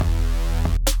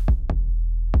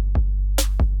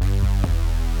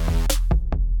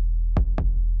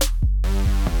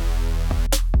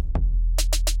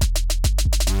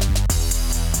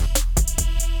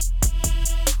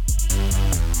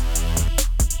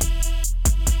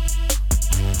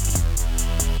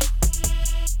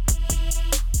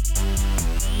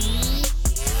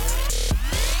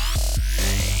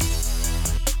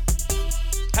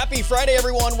Friday,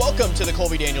 everyone. Welcome to the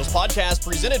Colby Daniels podcast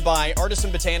presented by Artisan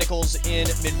Botanicals in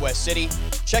Midwest City.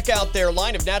 Check out their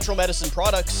line of natural medicine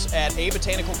products at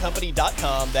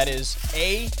abotanicalcompany.com. That is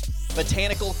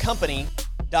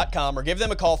abotanicalcompany.com, or give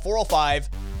them a call,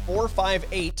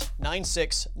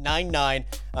 405-458-9699.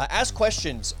 Ask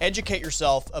questions, educate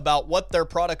yourself about what their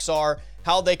products are,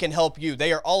 how they can help you.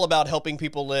 They are all about helping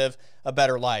people live a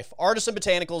better life. Artisan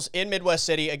Botanicals in Midwest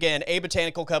City. Again,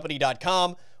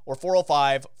 abotanicalcompany.com or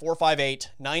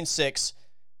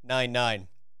 405-458-9699.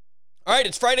 All right,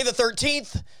 it's Friday the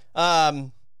 13th.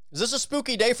 Is this a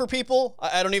spooky day for people?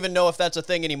 I don't even know if that's a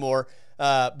thing anymore,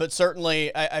 but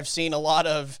certainly I've seen a lot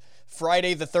of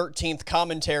Friday the 13th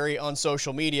commentary on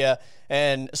social media,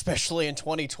 and especially in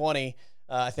 2020,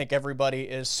 I think everybody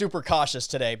is super cautious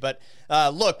today. But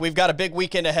look, we've got a big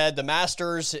weekend ahead. The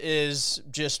Masters is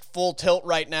just full tilt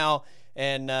right now,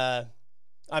 and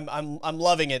I'm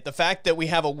loving it. The fact that we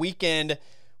have a weekend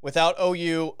without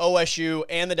OU, OSU,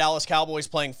 and the Dallas Cowboys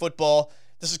playing football,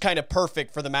 this is kind of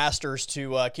perfect for the Masters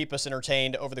to keep us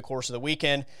entertained over the course of the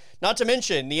weekend. Not to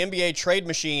mention, the NBA trade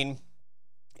machine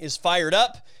is fired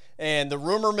up, and the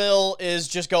rumor mill is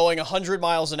just going 100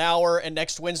 miles an hour. And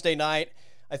next Wednesday night,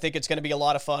 I think it's going to be a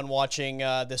lot of fun watching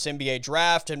this NBA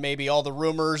draft and maybe all the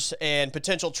rumors and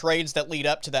potential trades that lead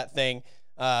up to that thing.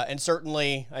 And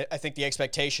certainly, I think the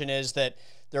expectation is that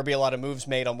there'll be a lot of moves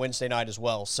made on Wednesday night as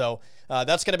well. So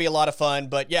that's going to be a lot of fun.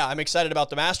 But yeah, I'm excited about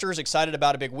the Masters, excited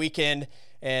about a big weekend.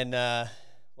 And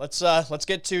let's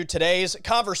get to today's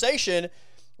conversation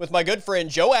with my good friend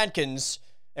Joe Adkins.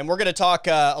 And we're going to talk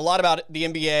a lot about the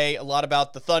NBA, a lot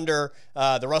about the Thunder,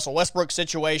 the Russell Westbrook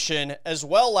situation, as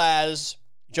well as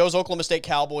Joe's Oklahoma State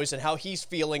Cowboys and how he's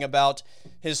feeling about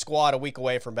his squad a week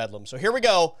away from Bedlam. So here we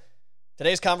go.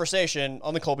 Today's conversation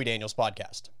on the Colby Daniels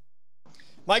podcast.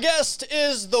 My guest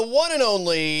is the one and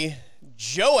only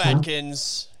Joe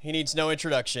Adkins. He needs no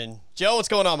introduction. Joe, what's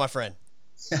going on, my friend?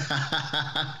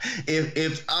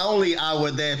 If only I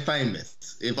were that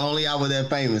famous. If only I were that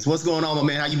famous. What's going on, my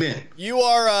man? How you been? You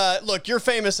are, look, you're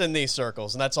famous in these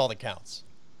circles, and that's all that counts.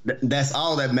 That's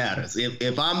all that matters.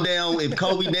 If I'm down, if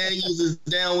Colby Daniels is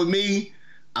down with me,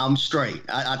 I'm straight.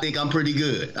 I think I'm pretty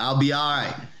good. I'll be all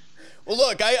right. Well,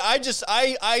 look,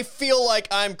 I feel like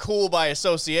I'm cool by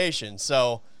association,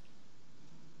 so.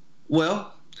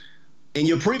 Well, in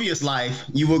your previous life,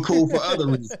 you were cool for other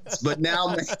reasons, but now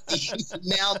maybe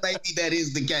that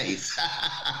is the case.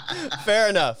 Fair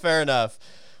enough. What's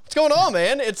going on,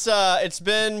 man? It's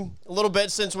been a little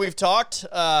bit since we've talked.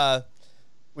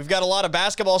 We've got a lot of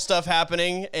basketball stuff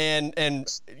happening,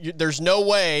 and there's no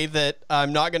way that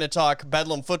I'm not going to talk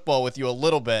Bedlam football with you a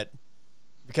little bit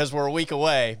because we're a week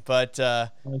away. But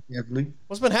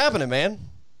what's been happening, man?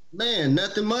 Man,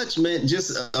 nothing much, man.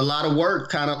 Just a lot of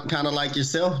work, kind of like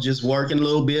yourself, just working a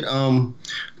little bit,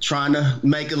 trying to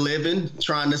make a living,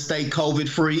 trying to stay COVID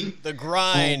free. The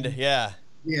grind, yeah.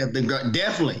 Yeah,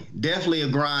 definitely a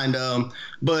grind.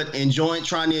 But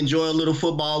trying to enjoy a little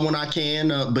football when I can.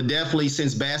 But definitely,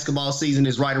 since basketball season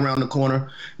is right around the corner,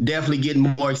 definitely getting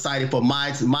more excited for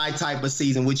my type of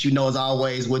season, which you know is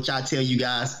always, which I tell you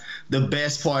guys, the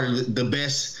best sport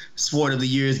of the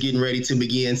year is getting ready to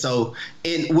begin. So,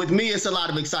 and with me, it's a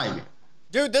lot of excitement.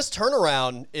 Dude, this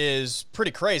turnaround is pretty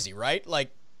crazy, right?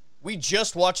 Like, we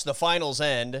just watched the finals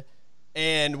end.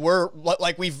 And we're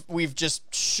like we've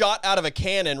just shot out of a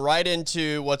cannon right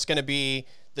into what's going to be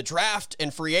the draft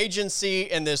and free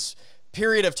agency and this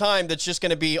period of time that's just going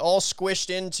to be all squished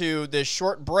into this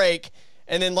short break.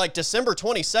 And then like December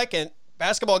 22nd,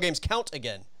 basketball games count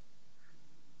again.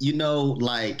 You know,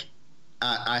 like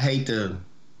I hate to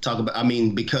talk about, I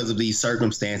mean, because of these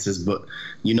circumstances, but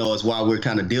you know, it's why we're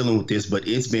kind of dealing with this, but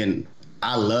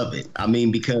I love it. I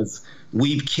mean, because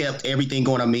we've kept everything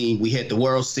going. I mean, we had the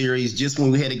World Series. Just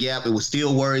when we had a gap, it was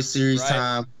still World Series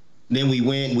time. Then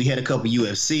we had a couple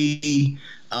UFC,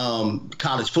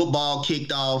 college football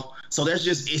kicked off. So it's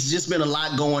just been a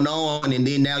lot going on. And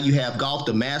then now you have golf,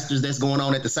 the Masters that's going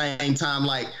on at the same time.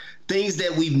 Like things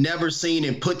that we've never seen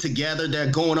and put together that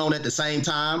are going on at the same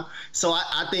time. So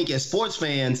I think as sports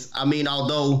fans, I mean,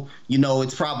 although, you know,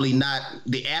 it's probably not,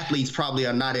 the athletes probably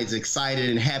are not as excited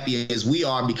and happy as we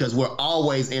are because we're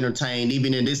always entertained,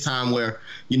 even in this time where,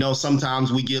 you know,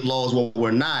 sometimes we get lows where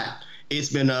we're not. It's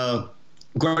been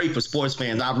great for sports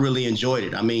fans. I've really enjoyed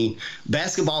it. I mean,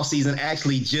 basketball season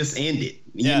actually just ended,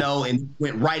 you know, and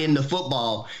went right into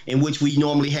football, in which we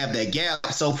normally have that gap.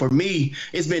 So for me,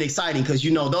 it's been exciting because,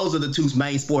 you know, those are the two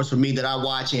main sports for me that I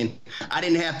watch. And I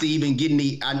didn't have to even get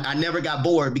I never got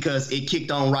bored because it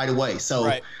kicked on right away. So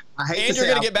I hate and you're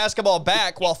going to get basketball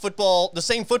back while the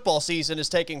same football season is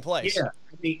taking place. Yeah.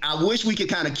 mean, I wish we could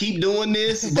kind of keep doing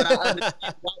this, but I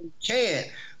understand why we can't.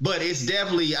 But it's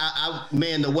definitely,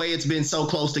 man, the way it's been so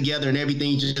close together and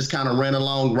everything just kind of ran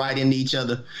along right into each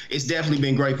other. It's definitely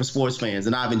been great for sports fans,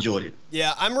 and I've enjoyed it.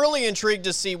 Yeah, I'm really intrigued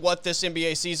to see what this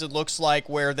NBA season looks like,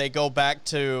 where they go back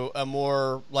to a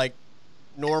more like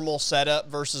normal setup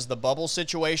versus the bubble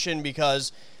situation,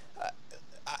 because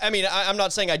I mean, I'm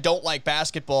not saying I don't like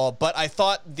basketball, but I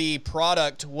thought the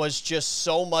product was just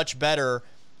so much better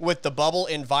with the bubble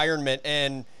environment.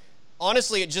 And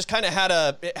honestly, it just kind of had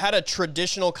a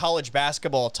traditional college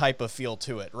basketball type of feel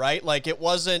to it, right? Like it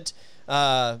wasn't,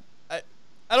 I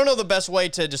don't know the best way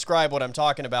to describe what I'm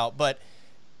talking about, but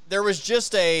there was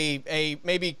just a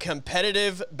maybe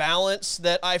competitive balance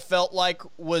that I felt like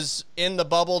was in the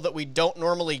bubble that we don't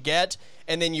normally get.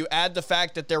 And then you add the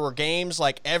fact that there were games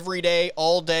like every day,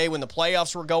 all day when the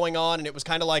playoffs were going on, and it was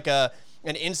kind of like an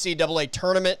NCAA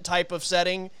tournament type of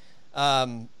setting.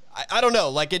 I don't know.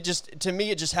 Like it just, to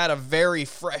me, it just had a very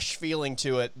fresh feeling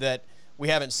to it that we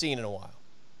haven't seen in a while.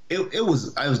 It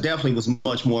was definitely was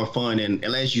much more fun, and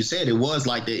as you said, it was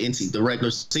like the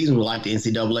regular season was like the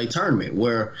NCAA tournament,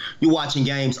 where you're watching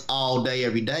games all day,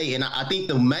 every day. And I think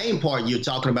the main part you're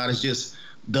talking about is just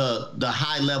the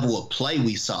high level of play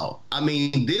we saw. I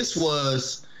mean, this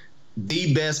was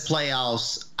the best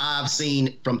playoffs I've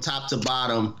seen from top to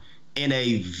bottom in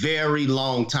a very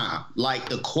long time. Like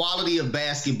the quality of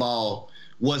basketball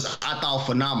was, I thought,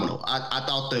 phenomenal. I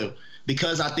thought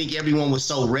because I think everyone was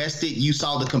so rested, you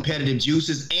saw the competitive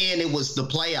juices, and it was the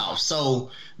playoffs. So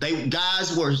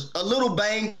guys were a little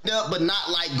banged up, but not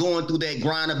like going through that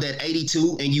grind of that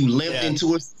 82 and you limped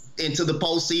into the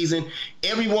postseason.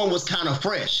 Everyone was kind of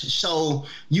fresh. So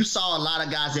you saw a lot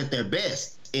of guys at their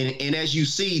best. And as you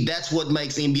see, that's what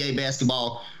makes NBA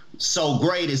basketball so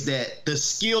great, is that the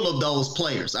skill of those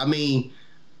players. I mean,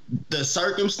 the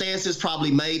circumstances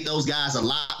probably made those guys a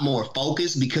lot more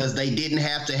focused because they didn't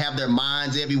have to have their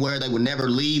minds everywhere. They were never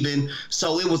leaving.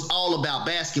 So it was all about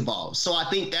basketball. So I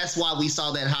think that's why we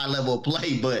saw that high level of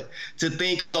play. But to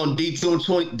think on December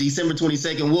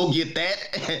 22nd, we'll get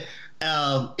that.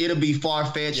 It'll be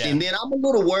far-fetched. Yeah. And then I'm a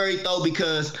little worried, though,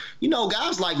 because,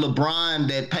 guys like LeBron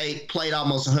that played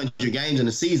almost 100 games in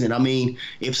a season. I mean,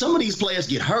 if some of these players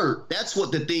get hurt, that's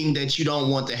what the thing that you don't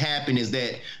want to happen is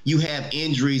that you have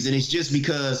injuries, and it's just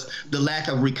because the lack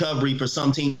of recovery for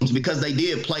some teams because they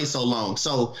did play so long.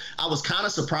 So I was kind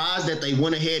of surprised that they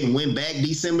went ahead and went back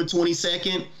December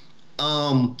 22nd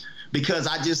because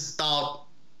I just thought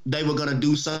they were going to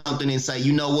do something and say,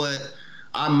 you know what?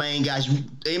 Our main guys,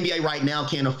 the NBA right now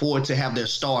can't afford to have their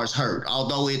stars hurt.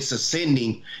 Although it's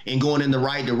ascending and going in the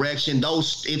right direction,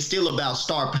 it's still about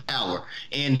star power.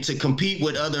 And to compete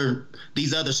with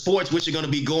these other sports, which are going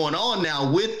to be going on now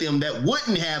with them, that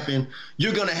wouldn't happen.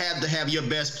 You're going to have your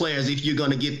best players if you're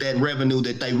going to get that revenue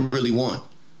that they really want.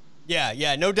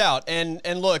 Yeah, no doubt.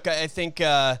 And look, I think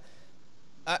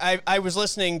I was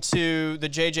listening to the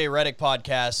JJ Redick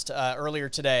podcast earlier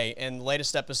today, and the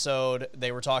latest episode,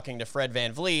 they were talking to Fred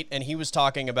VanVleet, and he was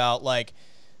talking about, like,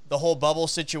 the whole bubble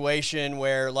situation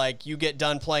where, like, you get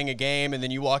done playing a game, and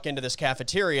then you walk into this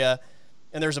cafeteria,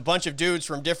 and there's a bunch of dudes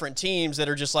from different teams that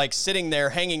are just, like, sitting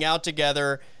there hanging out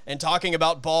together and talking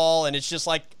about ball, and it's just,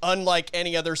 like, unlike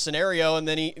any other scenario. And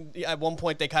then at one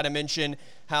point they kind of mention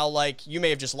how, like, you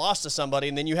may have just lost to somebody,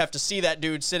 and then you have to see that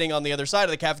dude sitting on the other side of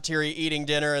the cafeteria eating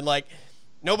dinner, and, like,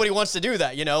 nobody wants to do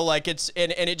that, like, it's,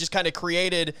 and it just kind of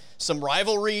created some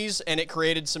rivalries, and it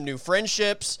created some new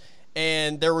friendships,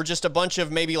 and there were just a bunch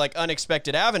of maybe, like,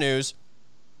 unexpected avenues.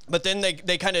 But then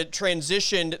they kind of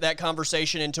transitioned that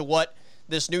conversation into what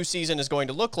this new season is going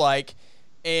to look like.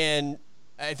 And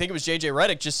I think it was JJ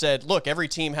Redick just said, look, every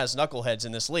team has knuckleheads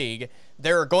in this league.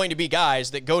 There are going to be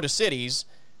guys that go to cities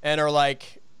and are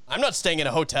like, I'm not staying in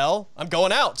a hotel. I'm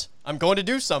going out. I'm going to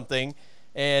do something.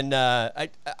 And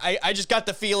I just got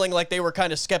the feeling like they were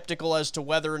kind of skeptical as to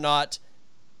whether or not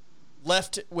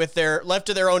left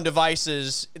to their own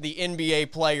devices, the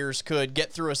NBA players could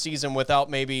get through a season without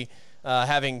maybe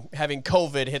having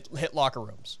COVID hit locker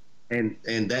rooms.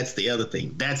 And that's the other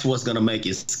thing. That's what's going to make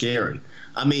it scary.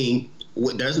 I mean,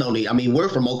 there's no need. I mean, we're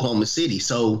from Oklahoma City.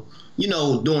 So,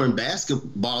 during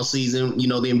basketball season, the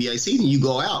NBA season, you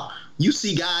go out. You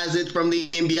see guys from the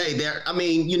NBA there. I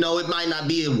mean, it might not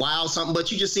be a wild something, but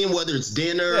you just see them, whether it's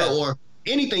dinner or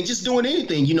anything, just doing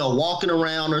anything, walking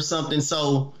around or something.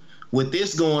 So with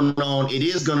this going on, it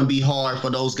is going to be hard for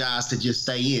those guys to just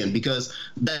stay in because,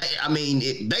 they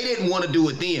didn't want to do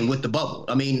it then with the bubble.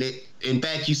 I mean, in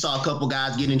fact, you saw a couple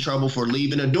guys get in trouble for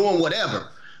leaving or doing whatever.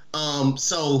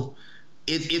 So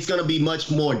it's going to be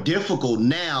much more difficult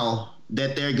now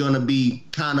that they're going to be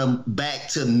kind of back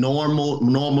to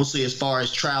normalcy as far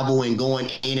as travel and going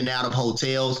in and out of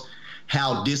hotels,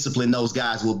 how disciplined those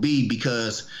guys will be,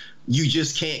 because you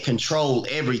just can't control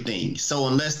everything. So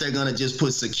unless they're going to just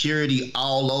put security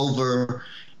all over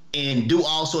and do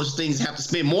all sorts of things, have to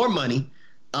spend more money,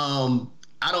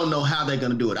 I don't know how they're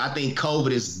going to do it. I think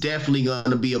COVID is definitely going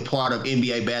to be a part of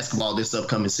NBA basketball this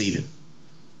upcoming season.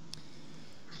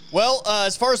 Well,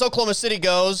 as far as Oklahoma City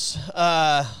goes,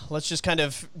 let's just kind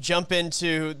of jump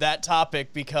into that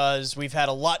topic, because we've had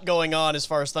a lot going on as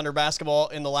far as Thunder basketball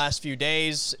in the last few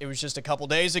days. It was just a couple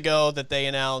days ago that they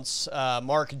announced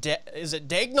is it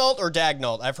Daignault or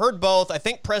Daignault? I've heard both. I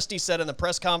think Presti said in the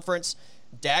press conference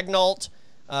Daignault.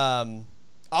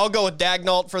 I'll go with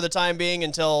Daignault for the time being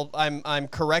until I'm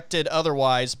corrected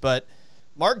otherwise. But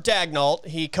Mark Daignault,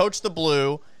 he coached the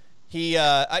Blue. He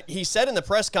said in the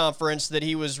press conference that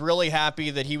he was really happy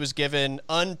that he was given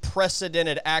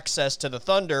unprecedented access to the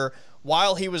Thunder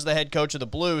while he was the head coach of the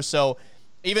Blue. So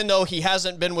even though he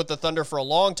hasn't been with the Thunder for a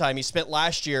long time, he spent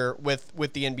last year with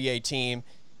the NBA team.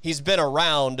 He's been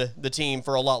around the team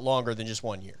for a lot longer than just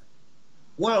 1 year.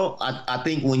 Well, I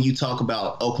think when you talk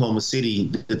about Oklahoma City,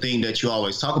 the thing that you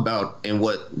always talk about and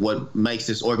what makes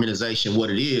this organization what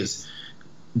it is,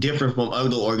 different from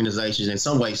other organizations, in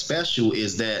some ways special,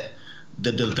 is that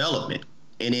the development.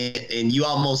 And you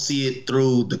almost see it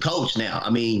through the coach now.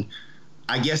 I mean,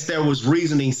 I guess there was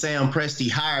reasoning Sam Presti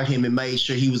hired him and made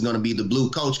sure he was going to be the Blue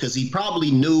coach, because he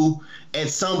probably knew at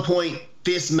some point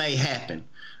this may happen.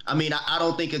 I mean, I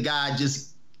don't think a guy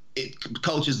just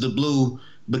coaches the Blue,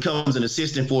 becomes an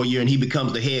assistant for a year, and he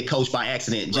becomes the head coach by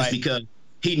accident, just because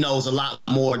he knows a lot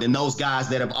more than those guys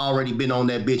that have already been on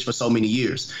that bitch for so many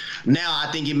years. Now,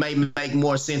 I think it may make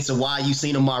more sense of why you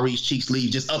seen Maurice Cheeks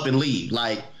leave, just up and leave.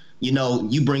 Like, you know,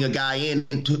 you bring a guy in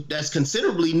that's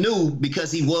considerably new,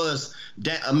 because he was,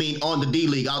 on the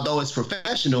D-League, although it's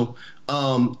professional.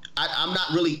 I'm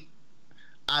not really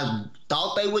 – I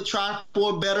thought they would try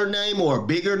for a better name or a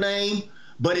bigger name,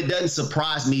 but it doesn't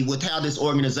surprise me with how this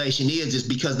organization is, just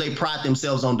because they pride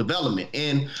themselves on development.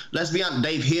 And let's be honest,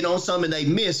 they've hit on some and they've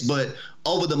missed, but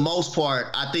over the most part,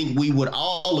 I think we would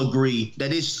all agree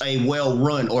that it's a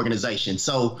well-run organization.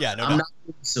 So yeah, I'm not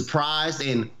surprised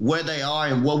in where they are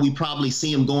and what we probably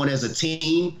see them going as a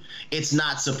team. It's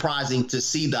not surprising to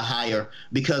see the hire,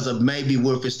 because of maybe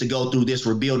Wilfis to go through this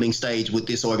rebuilding stage with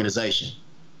this organization.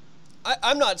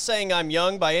 I'm not saying I'm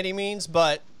young by any means,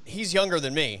 but he's younger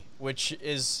than me, which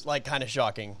is like kind of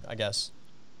shocking, I guess.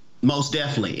 Most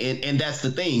definitely. And that's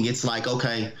the thing. It's like,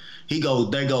 okay, they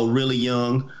go really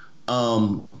young.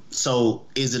 So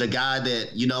is it a guy that,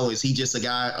 is he just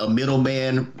a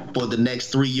middleman for the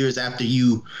next 3 years after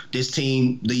this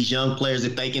team, these young players,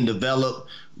 if they can develop,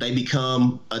 they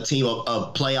become a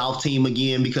playoff team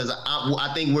again? Because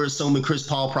I think we're assuming Chris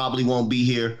Paul probably won't be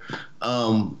here.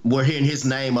 We're hearing his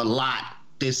name a lot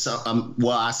this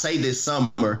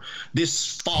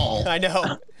fall. I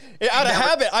know. Out of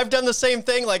habit, I've done the same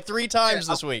thing like 3 times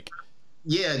this week.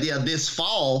 Yeah, this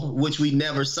fall, which we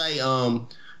never say,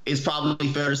 it's probably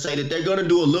fair to say that they're going to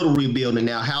do a little rebuilding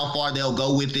now. How far they'll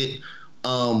go with it,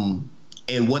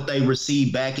 and what they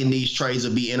receive back in these trades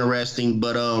will be interesting.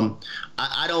 But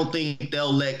I don't think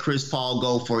they'll let Chris Paul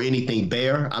go for anything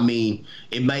bare. I mean,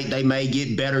 they may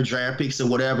get better draft picks or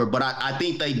whatever, but I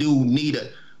think they do need a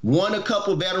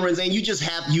couple veterans, and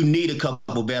you need a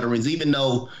couple veterans, even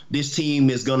though this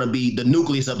team is going to be, the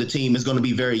nucleus of the team is going to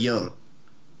be very young.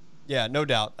 Yeah, no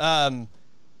doubt.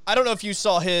 I don't know if you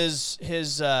saw his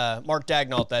Mark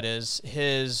Daignault, that is,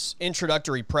 his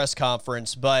introductory press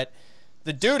conference, but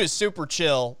the dude is super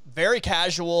chill, very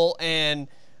casual, and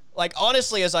like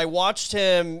honestly, as I watched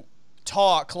him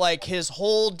talk, like his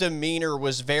whole demeanor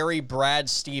was very Brad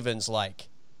Stevens-like.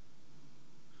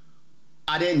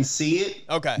 I didn't see it.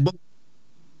 Okay. But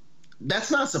that's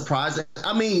not surprising.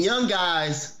 I mean, young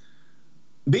guys,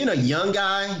 being a young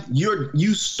guy,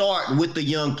 you start with the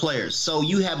young players, so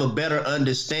you have a better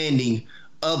understanding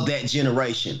of that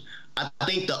generation. I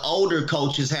think the older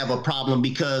coaches have a problem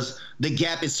because the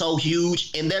gap is so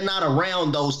huge and they're not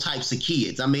around those types of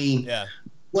kids. I mean,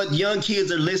 what young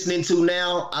kids are listening to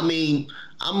now, I mean,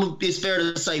 it's fair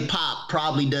to say Pop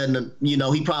probably doesn't,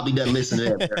 he probably doesn't listen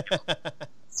to that.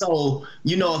 So,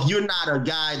 if you're not a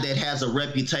guy that has a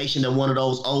reputation of one of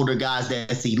those older guys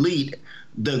that's elite,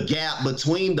 the gap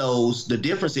between the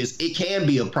differences, it can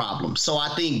be a problem. So I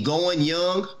think going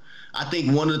young, I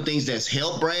think one of the things that's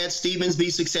helped Brad Stevens be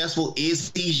successful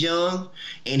is he's young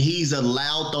and he's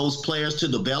allowed those players to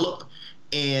develop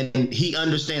and he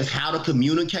understands how to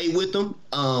communicate with them.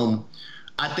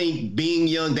 I think being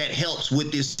young, that helps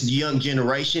with this young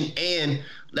generation. And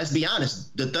let's be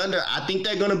honest, the Thunder, I think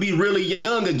they're going to be really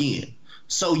young again.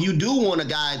 So you do want a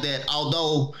guy that,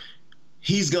 although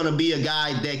he's going to be a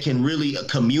guy that can really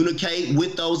communicate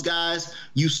with those guys,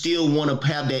 you still want to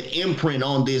have that imprint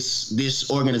on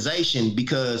this organization,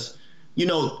 because you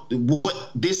know what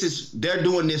this is, they're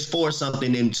doing this for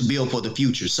something and to build for the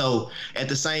future. So at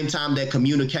the same time, that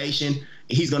communication,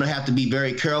 he's going to have to be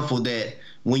very careful that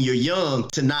when you're young,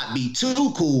 to not be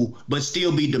too cool but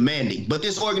still be demanding. But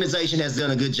this organization has done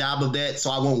a good job of that,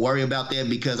 so I won't worry about that,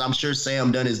 because I'm sure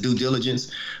Sam done his due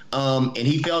diligence, and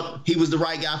he felt he was the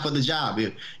right guy for the job.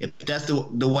 If that's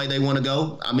the way they want to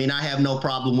go, I mean, I have no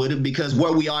problem with it, because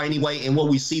where we are anyway and where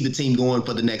we see the team going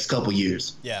for the next couple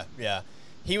years. Yeah.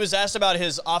 He was asked about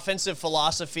his offensive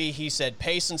philosophy. He said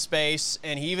pace and space,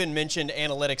 and he even mentioned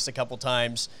analytics a couple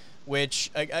times, which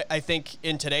I think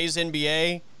in today's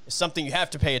NBA is something you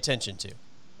have to pay attention to,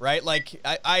 right? Like,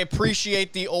 I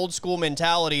appreciate the old school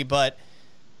mentality, but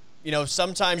you know,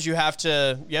 sometimes you have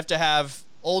to have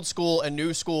old school and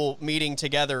new school meeting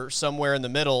together somewhere in the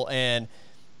middle. And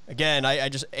again, I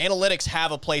just, analytics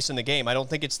have a place in the game. I don't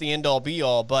think it's the end all be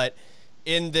all, but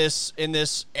in this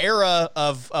era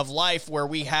of life where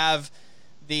we have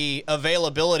the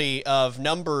availability of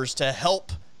numbers to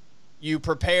help you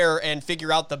prepare and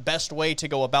figure out the best way to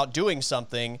go about doing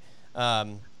something,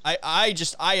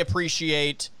 I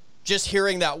appreciate just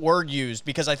hearing that word used,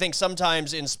 because I think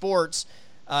sometimes in sports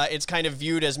it's kind of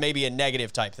viewed as maybe a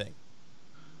negative type thing.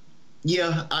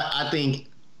 Yeah, I think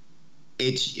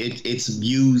it's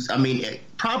used, I mean,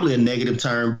 probably a negative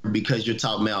term, because you're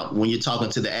talking about, when you're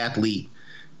talking to the athlete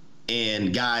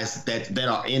and guys that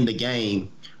are in the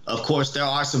game, of course, there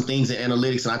are some things in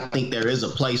analytics, and I think there is a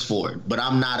place for it. But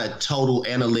I'm not a total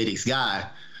analytics guy,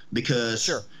 because,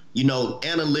 sure, you know,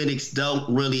 analytics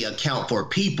don't really account for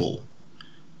people.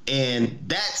 And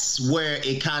that's where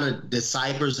it kind of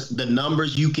deciphers the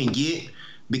numbers you can get,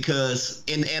 because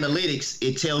in analytics,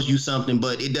 it tells you something,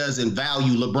 but it doesn't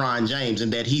value LeBron James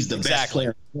and that he's the best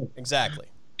player. Exactly.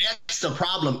 That's the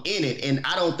problem in it, and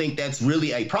I don't think that's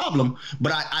really a problem.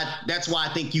 But I that's why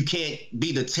I think you can't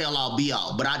be the tell-all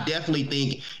be-all. But I definitely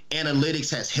think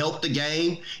analytics has helped the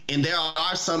game, and there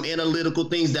are some analytical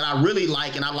things that I really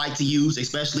like and I like to use,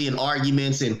 especially in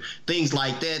arguments and things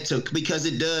like that, because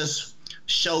it does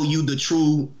show you the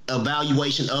true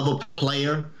evaluation of a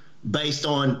player based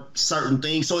on certain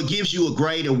things. So it gives you a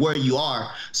grade of where you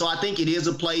are. So I think it is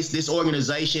a place. This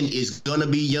organization is going to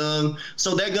be young,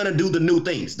 so they're going to do the new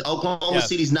things. The Oklahoma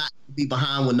City's not going to be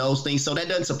behind with those things, so that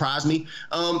doesn't surprise me.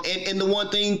 And the one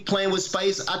thing, playing with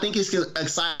space, I think it's an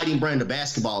exciting brand of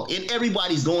basketball, and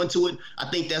everybody's going to it. I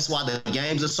think that's why the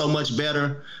games are so much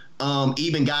better.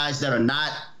 Even guys that are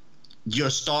not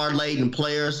your star-laden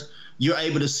players, you're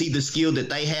able to see the skill that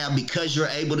they have because you're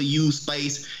able to use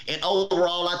space. And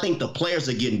overall, I think the players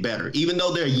are getting better. Even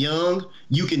though they're young,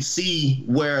 you can see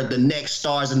where the next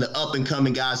stars and the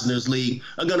up-and-coming guys in this league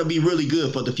are going to be really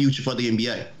good for the future for the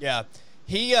NBA. Yeah.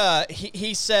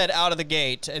 He said out of the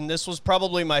gate, and this was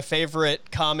probably my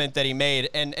favorite comment that he made,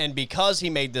 and because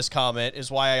he made this comment is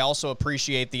why I also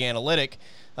appreciate the analytic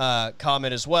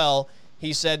comment as well.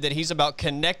 He said that he's about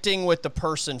connecting with the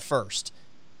person first.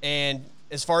 And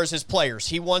as far as his players,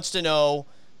 he wants to know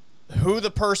who the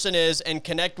person is and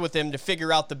connect with them to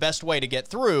figure out the best way to get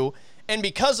through. And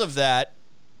because of that,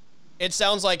 it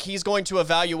sounds like he's going to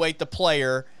evaluate the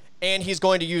player and he's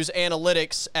going to use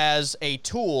analytics as a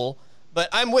tool. But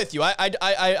I'm with you.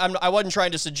 I wasn't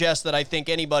trying to suggest that I think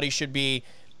anybody should be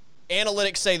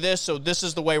analytics say this, so this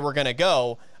is the way we're going to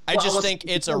go. I just think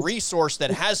it's a resource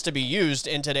that has to be used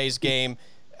in today's game.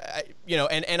 You know,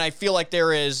 and I feel like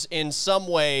there is, in some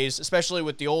ways, especially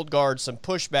with the old guard, some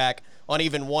pushback on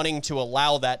even wanting to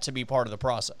allow that to be part of the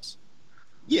process.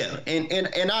 Yeah,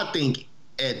 and I think,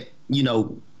 you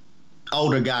know,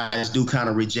 older guys do kind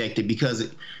of reject it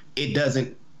because it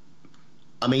doesn't.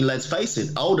 I mean, let's face it,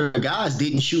 older guys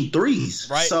didn't shoot threes,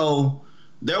 right? So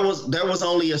there was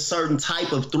only a certain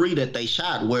type of three that they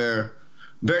shot, where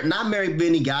not very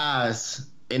many guys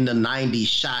in the 90s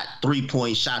shot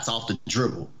 3-point shots off the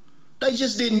dribble. They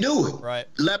just didn't do it. Right.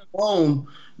 Let alone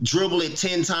dribble it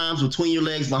 10 times between your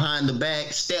legs behind the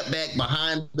back, step back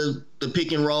behind the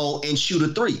pick and roll, and shoot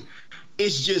a three.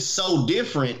 It's just so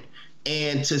different.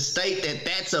 And to state that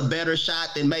that's a better shot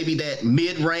than maybe that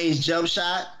mid-range jump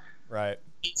shot, right?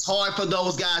 It's hard for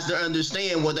those guys to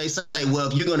understand what they say. Well,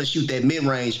 if you're going to shoot that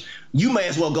mid-range, you may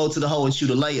as well go to the hole and shoot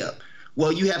a layup.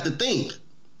 Well, you have to think.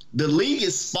 The league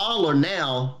is smaller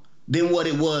now than what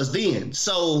it was then.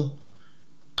 So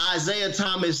Isaiah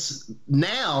Thomas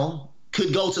now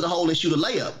could go to the hole and shoot a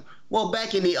layup. Well,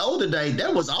 back in the older days,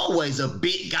 there was always a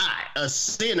big guy, a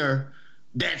center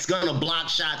that's going to block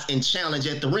shots and challenge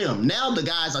at the rim. Now the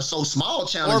guys are so small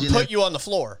challenging. Or put you on the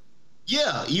floor.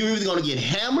 Yeah, you're either going to get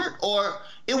hammered or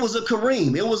it was a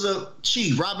Kareem. It was a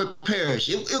Chief, Robert Parrish.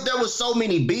 There was so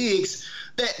many bigs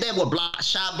that were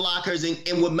shot blockers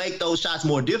and would make those shots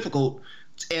more difficult,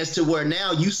 as to where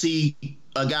now you see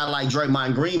a guy like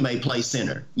Draymond Green may play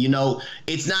center. You know,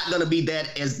 it's not going to be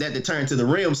that deterrent to the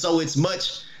rim. So it's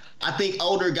much, I think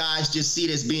older guys just see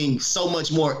it as being so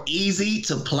much more easy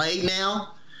to play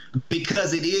now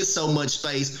because it is so much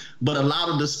space, but a lot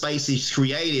of the space is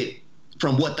created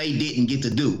from what they didn't get to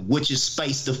do, which is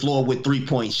space the floor with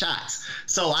 3-point shots.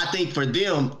 So I think for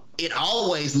them, it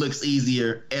always looks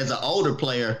easier as an older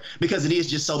player because it is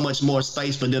just so much more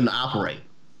space for them to operate.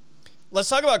 Let's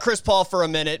talk about Chris Paul for a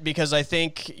minute, because I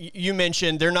think you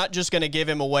mentioned they're not just going to give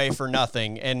him away for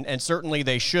nothing, and certainly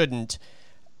they shouldn't.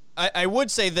 I would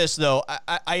say this, though.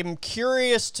 I'm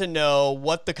curious to know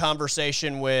what the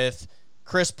conversation with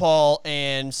Chris Paul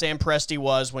and Sam Presti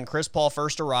was when Chris Paul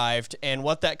first arrived and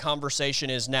what that conversation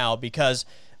is now, because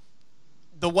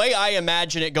the way I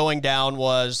imagine it going down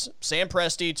was Sam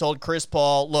Presti told Chris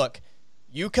Paul, look,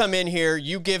 you come in here,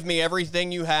 you give me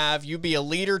everything you have, you be a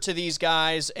leader to these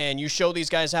guys, and you show these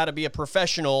guys how to be a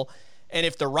professional. And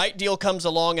if the right deal comes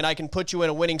along and I can put you in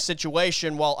a winning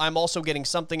situation while I'm also getting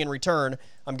something in return,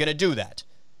 I'm going to do that.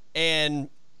 And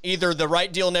either the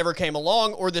right deal never came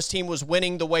along or this team was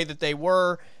winning the way that they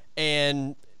were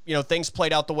and, you know, things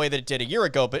played out the way that it did a year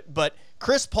ago. But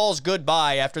Chris Paul's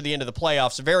goodbye after the end of the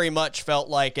playoffs very much felt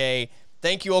like a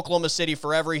thank you, Oklahoma City,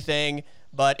 for everything,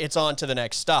 but it's on to the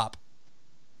next stop.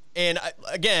 And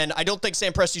again, I don't think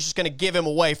Sam Presti's just going to give him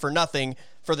away for nothing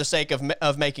for the sake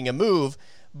of making a move.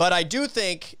 But I do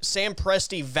think Sam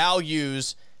Presti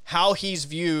values how he's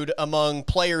viewed among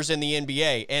players in the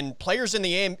NBA. And players in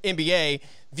the NBA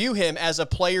view him as a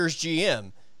player's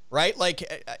GM, right?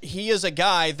 Like, he is a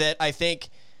guy that I think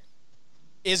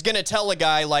is going to tell a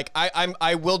guy, like,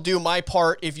 I will do my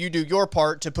part if you do your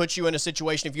part to put you in a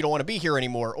situation if you don't want to be here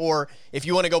anymore, or if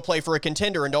you want to go play for a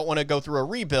contender and don't want to go through a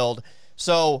rebuild.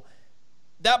 So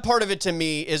that part of it to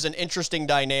me is an interesting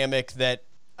dynamic that,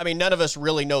 I mean, none of us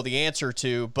really know the answer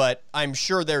to, but I'm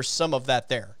sure there's some of that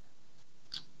there.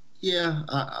 Yeah,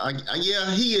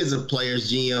 yeah, he is a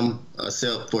player's GM,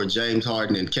 except for James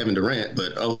Harden and Kevin Durant.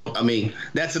 But I mean,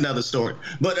 that's another story.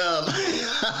 But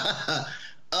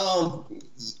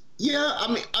yeah,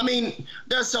 I mean,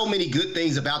 there's so many good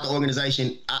things about the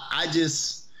organization.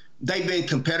 They've been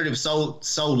competitive so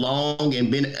long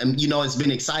and it's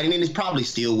been exciting, and it probably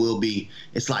still will be.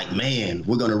 It's like, man,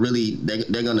 we're gonna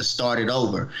they're gonna start it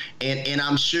over, and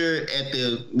I'm sure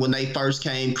when they first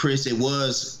came, Chris, it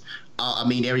was. I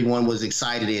mean, everyone was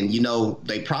excited, and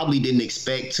they probably didn't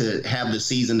expect to have the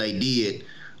season they did.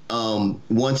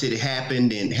 Once it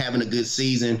happened and having a good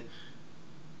season,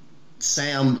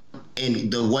 Sam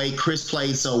and the way Chris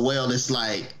played so well, it's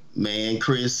like, man,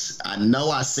 Chris, I know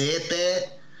I said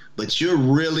that, but you're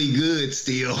really good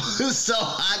still. So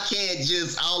I can't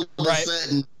just all of a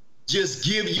sudden just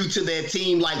give you to that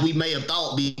team like we may have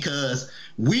thought, because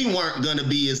we weren't going to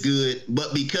be as good.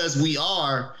 But because we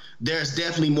are, there's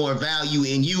definitely more value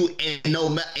in you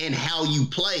and how you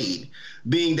played.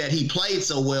 Being that he played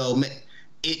so well,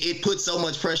 it puts so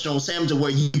much pressure on Sam to where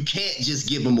you can't just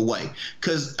give him away.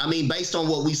 Because, I mean, based on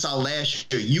what we saw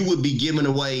last year, you would be giving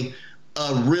away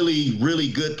a really,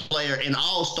 really good player, an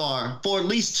all-star, for at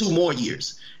least 2 more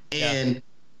years. And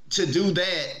to do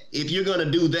that, if you're going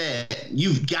to do that,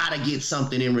 you've got to get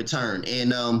something in return.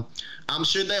 And I'm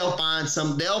sure they'll find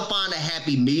a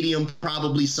happy medium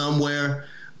probably somewhere.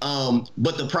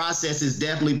 But the process is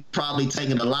definitely probably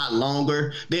taking a lot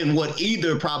longer than what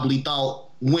either probably thought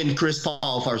when Chris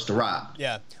Paul first arrived.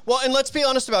 Yeah. Well, and let's be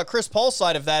honest about Chris Paul's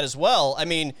side of that as well. I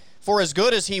mean, for as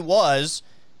good as he was,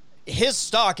 his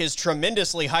stock is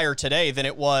tremendously higher today than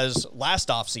it was last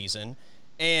offseason.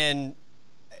 And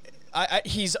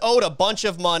he's owed a bunch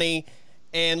of money.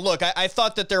 And look, I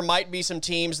thought that there might be some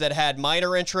teams that had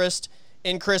minor interest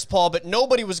in Chris Paul, but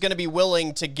nobody was going to be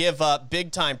willing to give up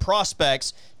big-time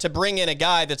prospects to bring in a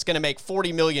guy that's going to make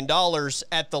 $40 million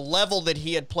at the level that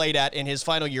he had played at in his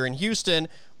final year in Houston,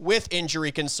 with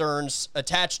injury concerns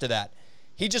attached to that.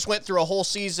 He just went through a whole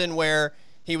season where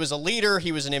he was a leader,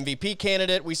 he was an MVP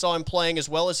candidate, we saw him playing as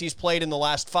well as he's played in the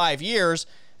last 5 years,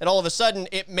 and all of a sudden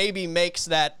it maybe makes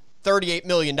that $38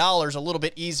 million a little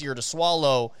bit easier to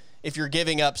swallow if you're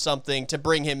giving up something to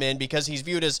bring him in, because he's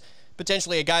viewed as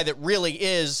potentially a guy that really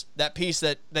is that piece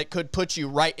that could put you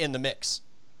right in the mix.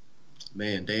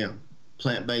 Man, damn.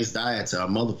 Plant-based diets are a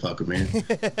motherfucker,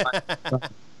 man.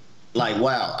 Like,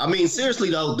 wow. I mean, seriously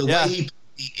though, the Yeah. way he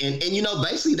and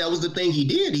basically that was the thing he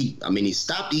did. He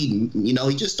stopped eating.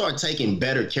 He just started taking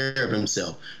better care of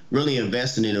himself, really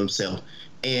investing in himself.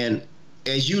 And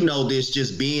as you know, this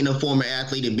just being a former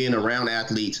athlete and being around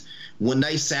athletes, when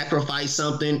they sacrifice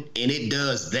something and it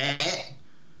does that,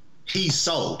 he's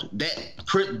sold.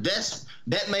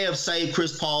 That may have saved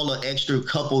Chris Paul an extra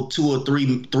couple, 2 or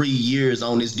 3 years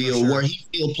on this deal, where he's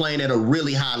still playing at a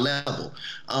really high level.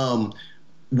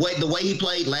 The way he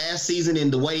played last season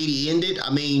and the way he ended,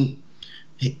 I mean,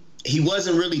 he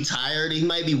wasn't really tired. He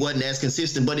maybe wasn't as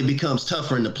consistent, but it becomes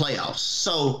tougher in the playoffs.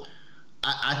 So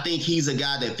I think he's a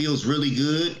guy that feels really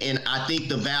good, and I think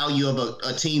the value of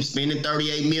a team spending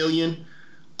 $38 million,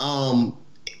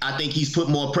 I think he's put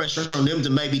more pressure on them to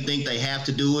maybe think they have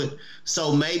to do it.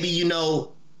 So maybe,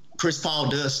 Chris Paul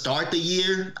does start the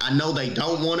year. I know they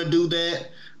don't want to do that,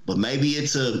 but maybe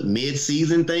it's a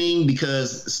mid-season thing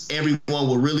because everyone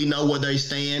will really know where they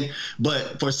stand.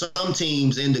 But for some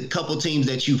teams, and the couple teams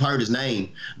that you've heard his name,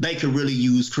 they could really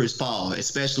use Chris Paul,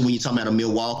 especially when you're talking about a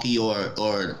Milwaukee or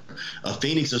a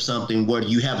Phoenix or something where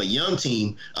you have a young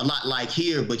team, a lot like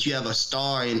here, but you have a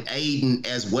star in Aiden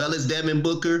as well as Devin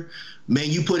Booker. Man,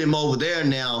 you put him over there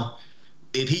now,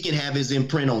 if he can have his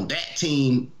imprint on that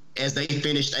team as they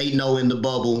finished 8-0 in the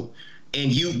bubble, and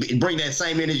you bring that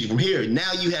same energy from here,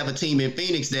 now you have a team in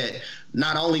Phoenix that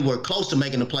not only were close to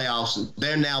making the playoffs,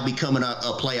 they're now becoming a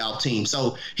playoff team.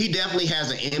 So he definitely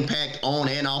has an impact on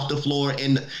and off the floor.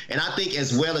 And I think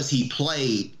as well as he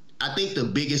played, I think the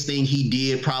biggest thing he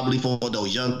did probably for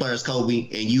those young players, Kobe,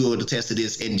 and you would attest to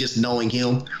this, and just knowing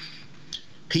him,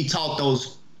 he taught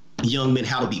those young men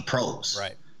how to be pros.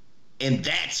 Right. And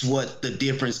that's what the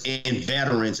difference in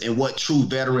veterans and what true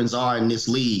veterans are in this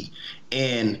league.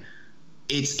 And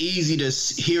it's easy to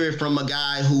hear it from a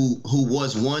guy who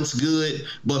was once good,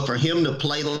 but for him to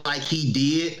play like he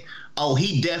did,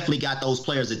 he definitely got those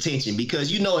players' attention,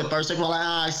 because at first they're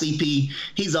like, CP,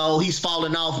 he's old, he's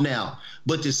falling off now.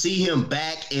 But to see him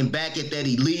back at that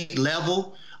elite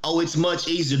level, it's much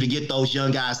easier to get those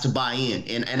young guys to buy in.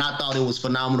 And I thought it was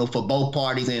phenomenal for both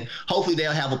parties, and hopefully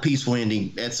they'll have a peaceful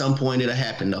ending. At some point it'll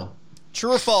happen, though.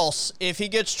 True or false, if he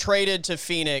gets traded to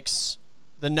Phoenix,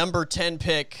 the number 10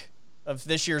 pick of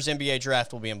this year's NBA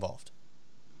draft will be involved?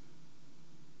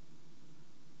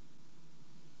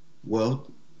 Well,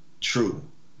 true.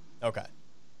 Okay.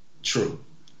 True.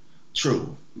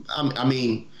 I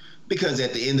mean, because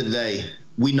at the end of the day,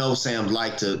 we know Sam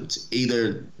liked to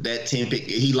either that 10 pick.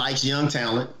 He likes young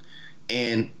talent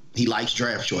and he likes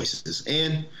draft choices.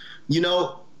 And,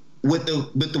 with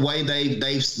the way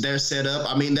they're set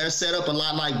up, I mean, they're set up a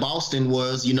lot like Boston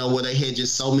was, where they had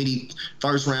just so many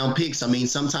first round picks. I mean,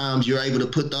 sometimes you're able to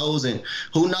put those, and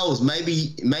who knows,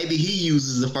 maybe he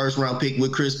uses the first round pick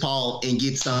with Chris Paul and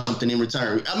gets something in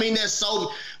return. I mean,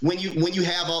 when you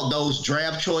have all those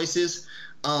draft choices,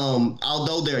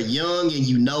 although they're young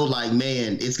and like,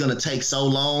 man, it's going to take so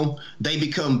long, they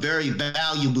become very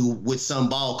valuable with some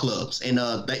ball clubs, and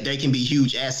they can be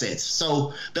huge assets.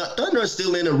 So the Thunder are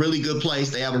still in a really good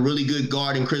place. They have a really good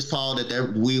guard in Chris Paul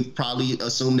that we probably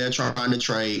assume they're trying to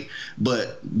trade,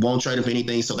 but won't trade him for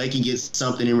anything, so they can get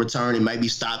something in return and maybe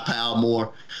stockpile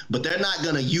more. But they're not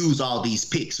going to use all these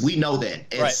picks. We know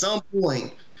that. At some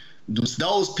point,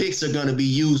 those picks are going to be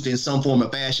used in some form or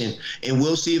fashion, and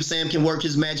we'll see if Sam can work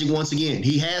his magic once again.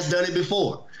 He has done it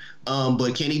before,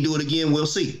 but can he do it again? We'll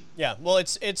see. Yeah, well,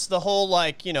 it's the whole,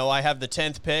 I have the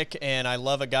 10th pick, and I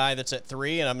love a guy that's at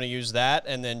 3, and I'm going to use that,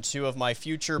 and then 2 of my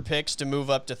future picks to move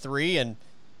up to 3 and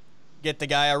get the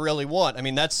guy I really want. I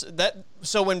mean, that's that.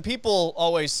 So when people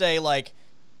always say,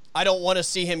 I don't want to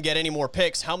see him get any more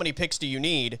picks, how many picks do you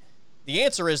need? The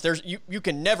answer is you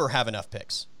can never have enough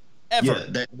picks. Ever.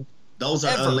 Yeah, those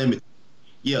are unlimited.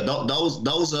 Yeah,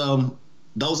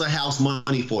 those are house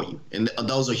money for you, and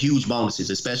those are huge bonuses,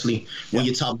 especially when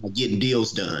you're talking about getting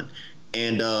deals done.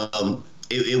 And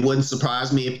it wouldn't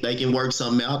surprise me if they can work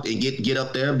something out and get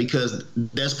up there, because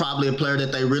there's probably a player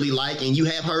that they really like, and you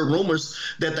have heard rumors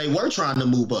that they were trying to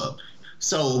move up.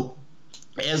 So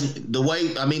the way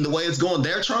it's going,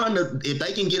 they're trying to, if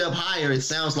they can get up higher, it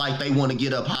sounds like they want to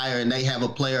get up higher, and they have a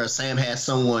player, Sam has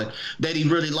someone that he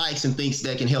really likes and thinks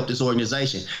that can help this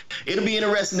organization. It'll be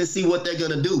interesting to see what they're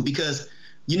going to do, because,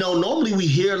 normally we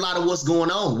hear a lot of what's going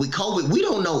on. With COVID, we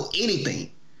don't know anything.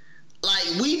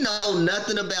 We know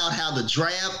nothing about how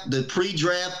the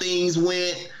pre-draft things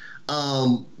went.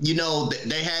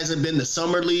 There hasn't been the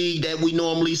summer league that we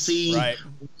normally see, right?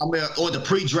 Or the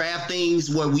pre-draft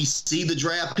things where we see the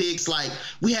draft picks. Like,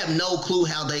 we have no clue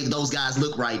how those guys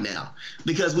look right now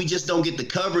because we just don't get the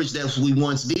coverage that we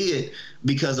once did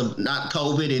because of not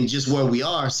COVID and just where we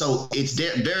are. So it's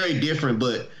very different.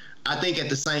 But I think at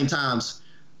the same time,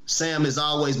 Sam has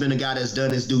always been a guy that's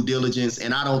done his due diligence,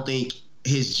 and I don't think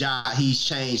his job, he's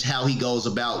changed how he goes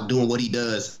about doing what he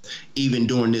does, even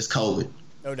during this COVID.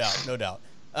 No doubt.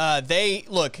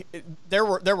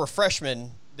 There were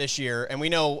freshmen this year, and we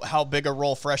know how big a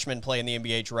role freshmen play in the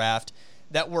NBA draft,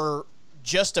 that were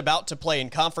just about to play in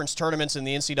conference tournaments in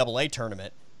the NCAA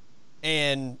tournament,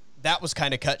 and that was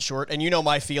kind of cut short. And you know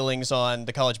my feelings on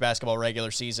the college basketball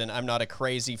regular season. I'm not a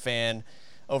crazy fan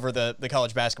over the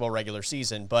college basketball regular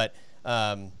season, but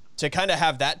to kind of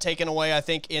have that taken away, I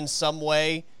think in some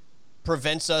way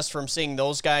prevents us from seeing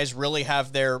those guys really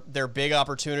have their big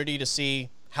opportunity to see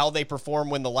how they perform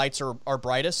when the lights are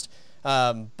brightest.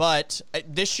 But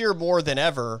this year more than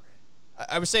ever,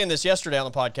 I was saying this yesterday on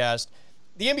the podcast,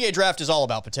 the NBA draft is all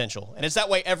about potential, and it's that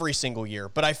way every single year.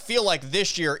 But I feel like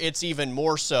this year it's even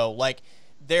more so. Like,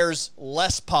 there's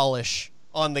less polish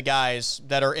on the guys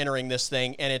that are entering this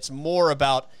thing, and it's more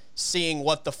about seeing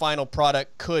what the final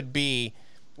product could be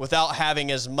without having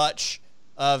as much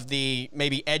of the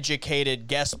maybe educated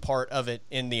guess part of it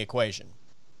in the equation.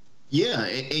 Yeah,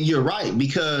 and you're right,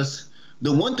 because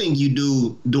the one thing you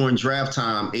do during draft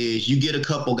time is you get a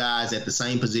couple guys at the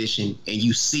same position and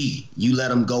you let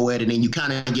them go at it, and you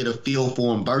kind of get a feel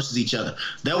for them versus each other.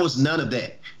 There was none of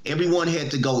that. Everyone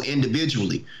had to go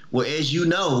individually. Whereas,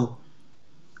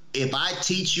 if I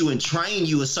teach you and train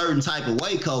you a certain type of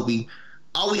way, Kobe,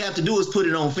 all we have to do is put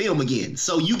it on film again.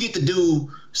 So you get to do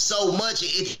so much.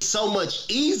 It's so much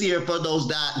easier for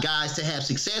those guys to have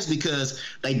success because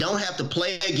they don't have to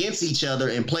play against each other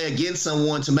and play against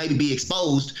someone to maybe be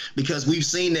exposed, because we've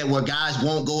seen that where guys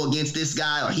won't go against this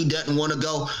guy, or he doesn't want to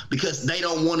go because they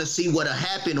don't want to see what'll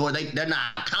happen, or they're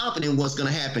not confident what's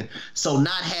going to happen. So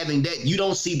not having that, you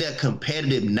don't see that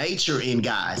competitive nature in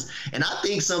guys. And I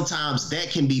think sometimes that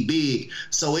can be big.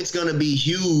 So it's going to be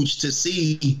huge to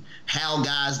see how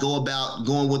guys go about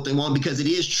going what they want, because it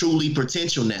is truly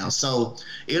potential now. So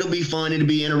it'll be fun. It'll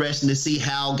be interesting to see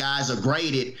how guys are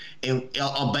graded and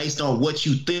are based on what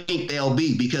you think they'll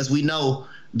be, because we know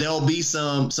there'll be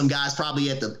some guys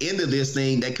probably at the end of this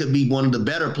thing that could be one of the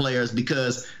better players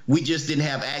because we just didn't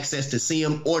have access to see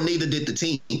them, or neither did the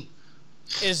team.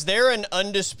 Is there an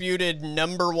undisputed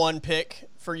number one pick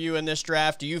for you in this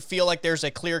draft? Do you feel like there's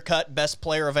a clear-cut best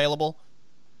player available?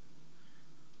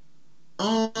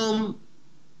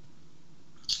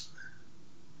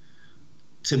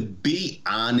 To be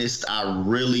honest, I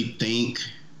really think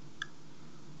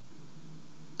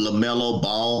LaMelo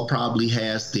Ball probably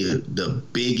has the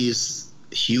biggest,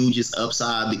 hugest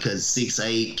upside, because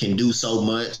 6'8", can do so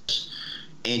much,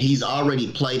 and he's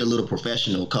already played a little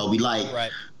professional, Kobe. Like,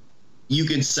 right. You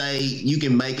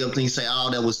can make up things, say,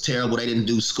 oh, that was terrible, they didn't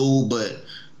do school, but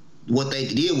what they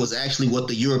did was actually what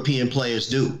the European players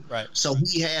do. Right. So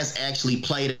he has actually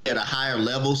played at a higher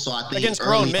level. So I think against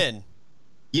grown men.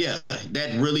 Yeah,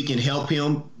 that really can help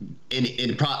him, and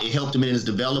it helped him in his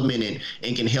development,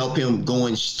 and can help him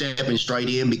stepping straight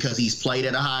in because he's played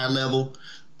at a higher level.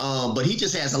 But he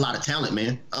just has a lot of talent,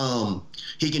 man.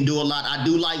 He can do a lot. I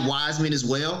do like Wiseman as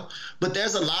well, but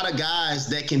there's a lot of guys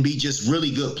that can be just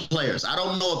really good players. I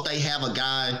don't know if they have a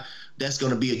guy that's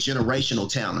going to be a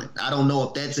generational talent. I don't know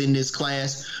if that's in this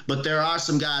class, but there are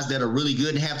some guys that are really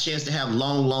good and have a chance to have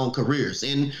long careers.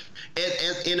 And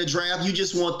in a draft,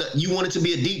 you want it to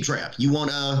be a deep draft. You want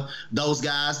those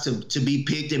guys to be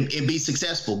picked and be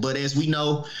successful. But as we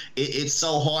know, it's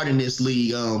so hard in this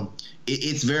league.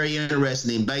 It's very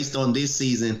interesting. And based on this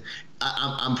season,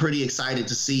 I'm pretty excited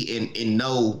to see and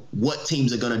know what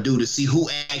teams are going to do to see who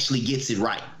actually gets it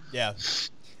right. Yeah.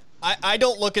 I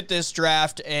don't look at this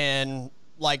draft and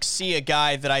see a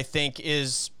guy that I think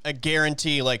is a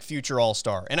guarantee future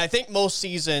all-star. And I think most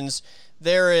seasons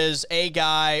there is a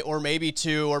guy or maybe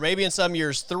two or maybe in some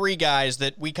years 3 guys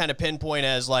that we kind of pinpoint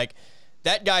as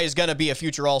that guy is going to be a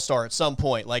future all-star at some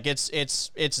point.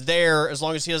 It's there as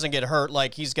long as he doesn't get hurt,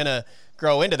 he's going to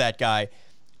grow into that guy.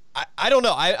 I don't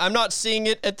know. I'm not seeing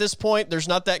it at this point. There's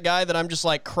not that guy that I'm just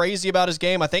crazy about his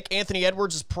game. I think Anthony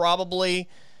Edwards is probably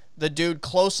the dude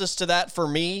closest to that for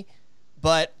me.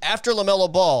 But after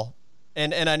LaMelo Ball,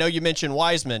 and I know you mentioned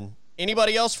Wiseman,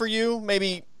 anybody else for you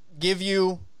maybe give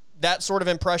you that sort of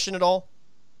impression at all?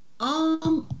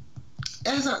 I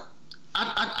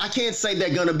can't say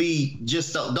they're going to be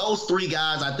just those 3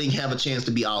 guys. I think have a chance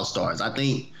to be all-stars. I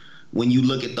think when you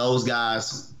look at those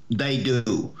guys, they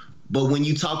do. But when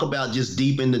you talk about just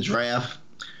deep in the draft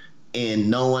and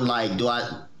knowing like,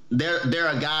 there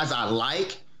are guys I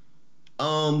like.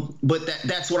 But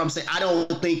that's what I'm saying. I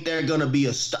don't think they're gonna be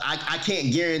I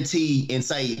can't guarantee and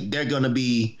say they're gonna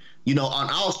be, an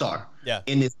all-star. Yeah.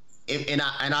 In this, and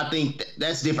I think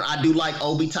that's different. I do like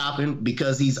Obi Toppin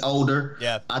because he's older.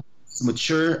 Yeah. I think he's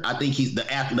mature. I think he's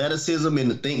the athleticism and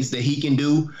the things that he can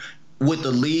do with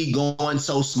the league going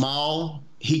so small.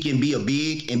 He can be a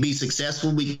big and be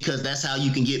successful because that's how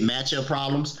you can get matchup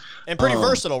problems. And pretty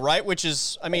versatile, right? Which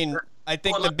is, I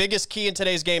think the biggest key in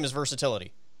today's game is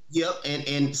versatility. Yep,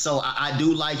 and so I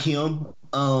do like him.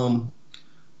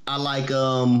 I like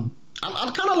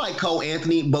I kind of like Cole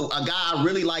Anthony, but a guy I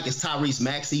really like is Tyrese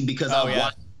Maxey because I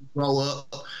watched him grow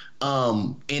up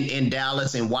in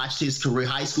Dallas and watched his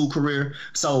high school career.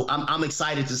 So I'm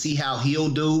excited to see how he'll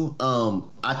do.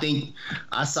 I think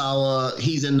I saw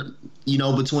he's in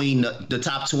between the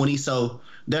top 20. So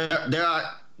there are.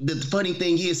 The funny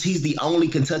thing is he's the only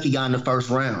Kentucky guy in the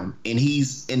first round, and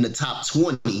he's in the top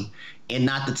 20 and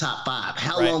not the top 5.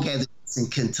 How long has it been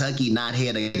Kentucky not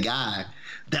had a guy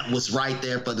that was right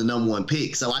there for the number 1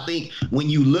 pick? So I think when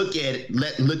you look at it,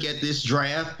 look at this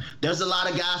draft, there's a lot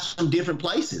of guys from different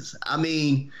places. I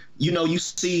mean, you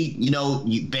see,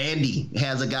 Vandy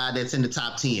has a guy that's in the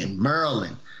top 10,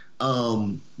 Maryland.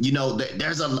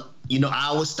 There's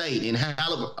Iowa State and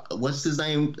Halliburton. What's his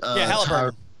name?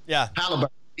 Halliburton. Halliburton.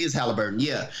 Halliburton,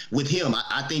 yeah. With him,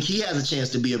 I think he has a chance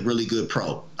to be a really good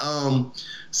pro.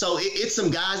 So it's some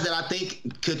guys that I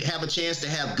think could have a chance to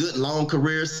have good long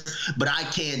careers, but I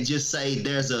can't just say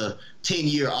there's a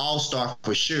 10-year all-star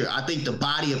for sure. I think the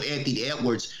body of Anthony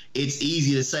Edwards, it's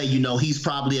easy to say, he's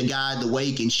probably a guy, the way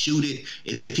he can shoot it,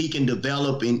 if he can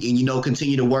develop and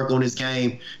continue to work on his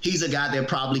game, he's a guy that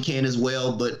probably can as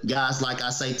well. But guys like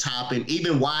I say, Toppin,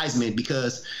 even Wiseman,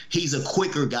 because he's a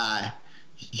quicker guy,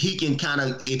 he can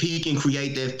if he can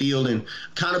create that field and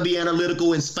kind of be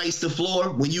analytical and space the floor,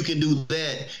 when you can do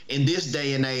that in this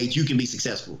day and age, you can be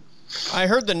successful. I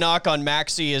heard the knock on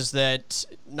Maxey is that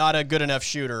not a good enough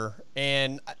shooter.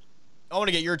 And I want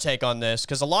to get your take on this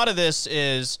because a lot of this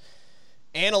is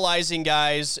analyzing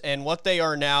guys and what they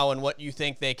are now and what you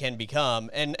think they can become.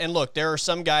 And look, there are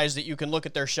some guys that you can look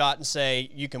at their shot and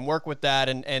say, you can work with that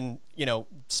and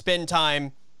spend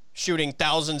time shooting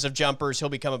thousands of jumpers, he'll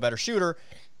become a better shooter.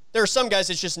 There are some guys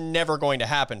it's just never going to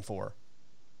happen for.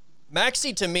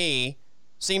 Maxey, to me,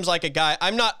 seems like a guy,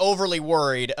 I'm not overly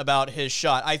worried about his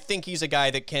shot. I think he's a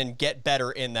guy that can get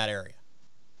better in that area.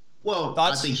 Well,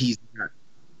 thoughts? I think he's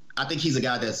a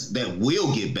guy that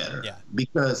will get better. Yeah.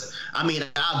 Because,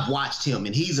 I've watched him,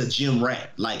 and he's a gym rat.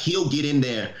 Like, he'll get in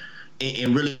there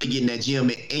and really get in that gym.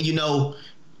 And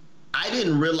I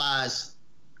didn't realize –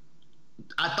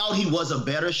 I thought he was a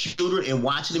better shooter in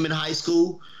watching him in high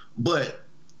school, but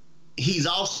he's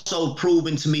also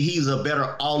proven to me he's a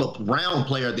better all-around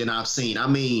player than I've seen.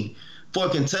 For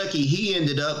Kentucky, he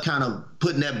ended up kind of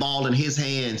putting that ball in his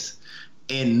hands,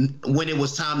 and when it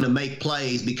was time to make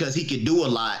plays, because he could do a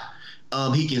lot.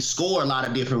 He can score a lot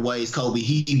of different ways, Kobe.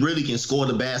 He really can score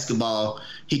the basketball.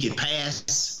 He can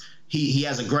pass. He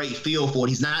has a great feel for it.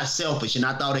 He's not selfish. And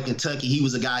I thought at Kentucky he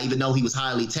was a guy, even though he was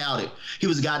highly touted, he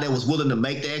was a guy that was willing to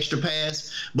make the extra pass.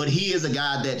 But he is a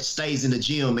guy that stays in the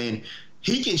gym, and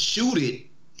he can shoot it.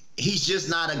 He's just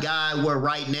not a guy where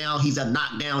right now he's a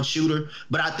knockdown shooter.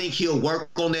 But I think he'll work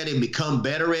on that and become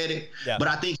better at it. Yeah. But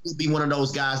I think he'll be one of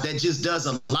those guys that just does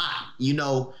a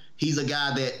lot. He's a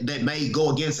guy that may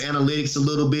go against analytics a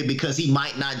little bit because he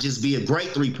might not just be a great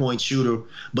three-point shooter,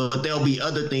 but there'll be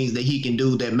other things that he can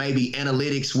do that maybe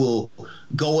analytics will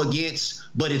go against,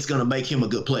 but it's going to make him a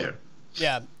good player.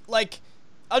 Yeah,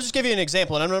 I'll just give you an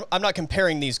example, and I'm not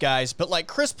comparing these guys, but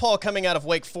Chris Paul coming out of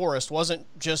Wake Forest wasn't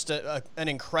just an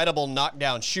incredible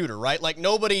knockdown shooter, right?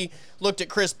 Nobody looked at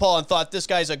Chris Paul and thought this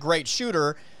guy's a great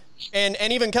shooter. And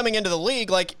even coming into the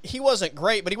league, he wasn't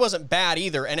great, but he wasn't bad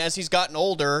either. And as he's gotten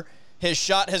older, his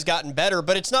shot has gotten better.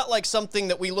 But it's not like something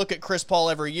that we look at Chris Paul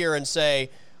every year and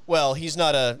say, well, he's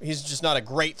just not a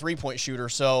great three-point shooter,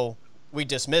 so we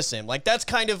dismiss him. That's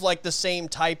kind of the same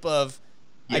type of,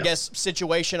 I guess,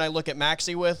 situation I look at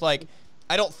Maxey with. I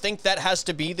don't think that has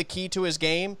to be the key to his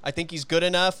game. I think he's good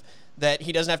enough that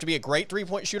he doesn't have to be a great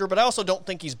three-point shooter, but I also don't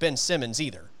think he's Ben Simmons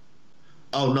either.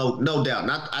 Oh, no doubt.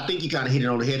 And I think you kind of hit it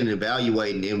on the head in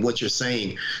evaluating, and what you're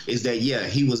saying is that,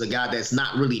 he was a guy that's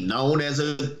not really known as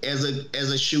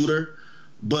a shooter,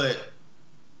 but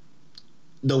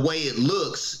the way it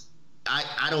looks,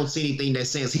 I don't see anything that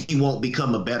says he won't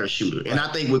become a better shooter. Right. And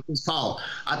I think with Chris Paul,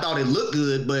 I thought it looked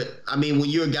good, but when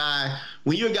you're a guy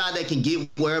that can get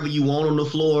wherever you want on the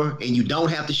floor and you don't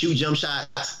have to shoot jump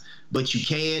shots, but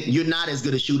you're not as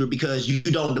good a shooter because you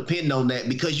don't depend on that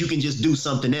because you can just do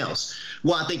something else.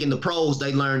 Well, I think in the pros,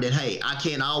 they learned that, hey, I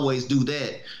can't always do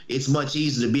that. It's much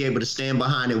easier to be able to stand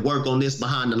behind and work on this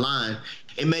behind the line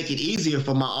and make it easier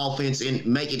for my offense and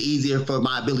make it easier for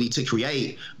my ability to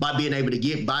create by being able to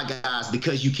get by guys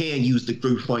because you can use the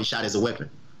three-point shot as a weapon.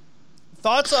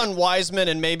 Thoughts on Wiseman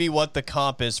and maybe what the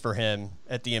comp is for him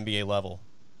at the NBA level?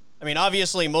 I mean,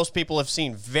 obviously, most people have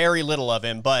seen very little of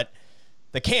him, but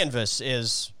the canvas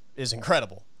is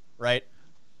incredible, right?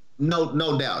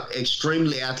 No doubt.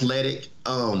 Extremely athletic.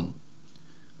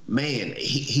 Man,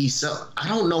 he's so, I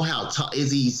don't know how tall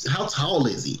is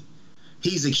he?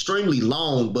 He's extremely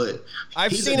long, but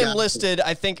I've seen him listed,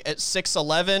 I think, at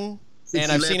 6'11",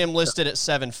 and I've seen him listed at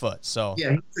 7 foot. So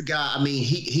yeah, he's a guy. I mean,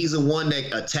 he's the one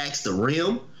that attacks the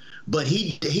rim, but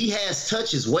he has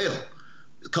touch as well,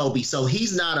 Kobe. So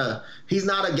he's not a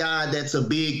guy that's a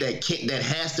big that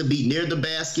has to be near the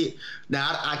basket.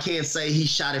 Now I can't say he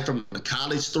shot it from a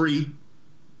college three,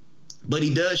 but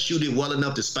he does shoot it well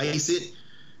enough to space it.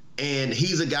 And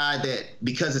he's a guy that,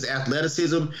 because his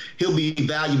athleticism, he'll be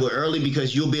valuable early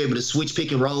because you'll be able to switch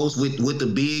pick and rolls with the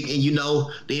big. And, you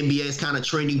know, the NBA is kind of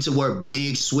trending to where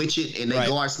bigs switch it and they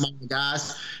guard smaller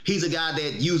guys. He's a guy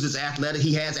that uses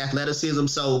he has athleticism.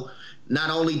 So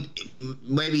not only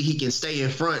maybe he can stay in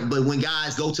front, but when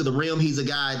guys go to the rim, he's a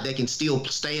guy that can still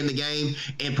stay in the game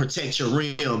and protect your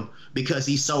rim because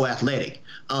he's so athletic.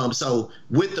 So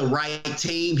with the right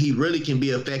team, he really can be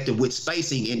effective with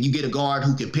spacing, and you get a guard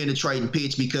who can penetrate and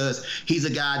pitch because he's a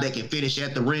guy that can finish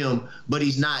at the rim, but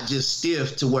he's not just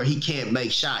stiff to where he can't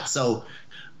make shots. So,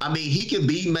 I mean, he could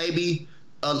be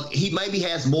he maybe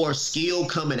has more skill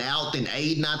coming out than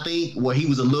Aiden, I think, where he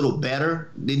was a little better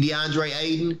than DeAndre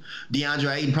Ayton.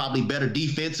 DeAndre Ayton probably better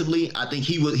defensively. I think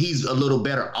he's a little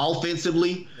better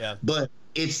offensively. Yeah. But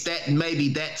it's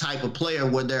that type of player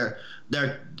where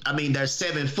they're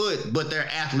 7 foot, but their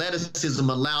athleticism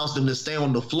allows them to stay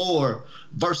on the floor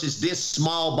versus this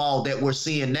small ball that we're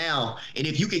seeing now. And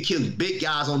if you can kill big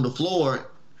guys on the floor,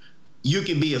 you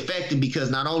can be effective because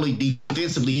not only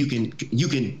defensively you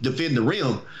can defend the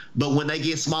rim, but when they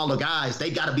get smaller guys,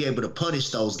 they got to be able to punish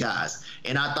those guys.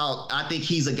 And I think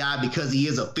he's a guy, because he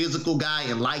is a physical guy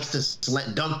and likes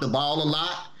to dunk the ball a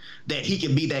lot, that he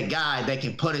can be that guy that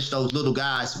can punish those little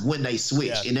guys when they switch.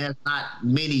 Yeah. And there's not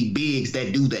many bigs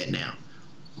that do that now.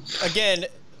 Again,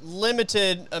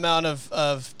 limited amount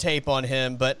of tape on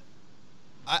him, but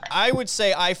I would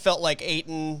say I felt like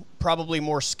Ayton probably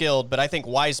more skilled, but I think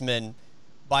Wiseman,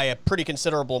 by a pretty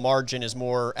considerable margin, is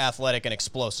more athletic and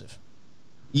explosive.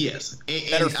 Yes.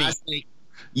 Better feet.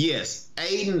 Yes.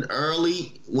 Ayton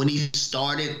early, when he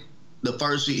started the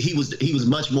first year, he was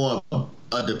much more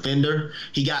a defender.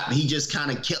 He just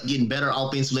kind of kept getting better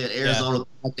offensively at Arizona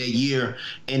that year.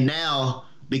 And now,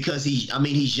 because he's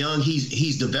young,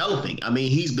 he's developing. I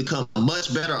mean, he's become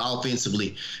much better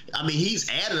offensively. I mean, he's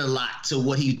added a lot to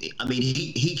what he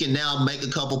can now make a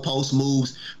couple post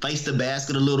moves, face the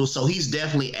basket a little. So he's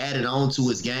definitely added on to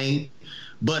his game.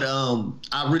 But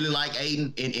I really like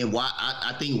Ayton, and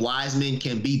I think Wiseman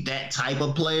can be that type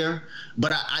of player.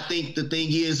 But I think the thing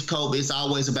is, Kobe, it's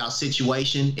always about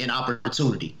situation and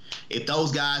opportunity. If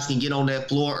those guys can get on that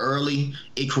floor early,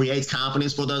 it creates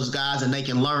confidence for those guys, and they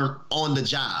can learn on the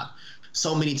job.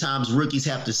 So many times rookies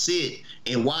have to sit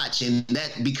and watch, and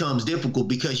that becomes difficult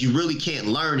because you really can't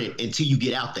learn it until you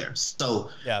get out there. So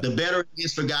the better it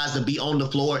is for guys to be on the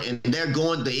floor, and the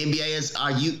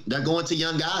NBA they're going to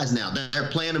young guys now. They're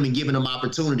playing them and giving them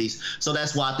opportunities. So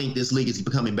that's why I think this league is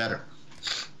becoming better.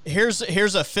 Here's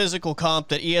a physical comp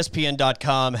that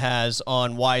ESPN.com has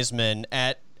on Wiseman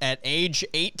at age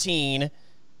 18.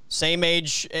 Same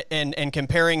age, and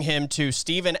comparing him to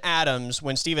Steven Adams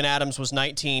when Steven Adams was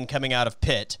 19 coming out of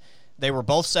Pitt. They were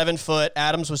both 7 foot.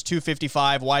 Adams was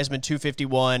 255, Wiseman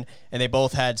 251, and they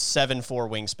both had 7'4"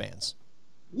 wingspans.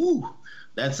 Woo,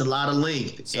 that's a lot of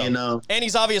length. So, and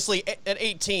he's obviously, at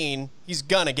 18, he's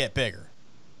going to get bigger.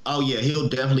 Oh, yeah, he'll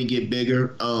definitely get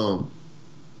bigger.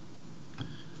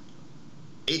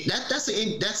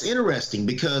 That's interesting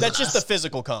because that's just the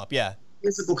physical comp, yeah.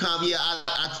 Physical comp, yeah.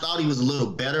 I thought he was a little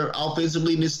better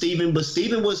offensively than Steven, but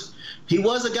Steven was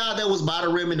a guy that was by the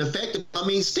rim and effective. I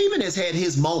mean, Steven has had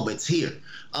his moments here,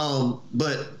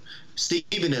 but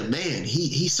Steven, man,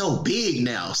 he's so big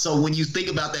now. So when you think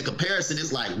about that comparison,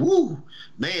 it's like, woo,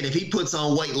 man, if he puts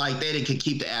on weight like that and can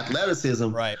keep the athleticism,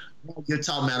 right? You're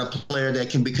talking about a player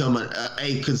that can become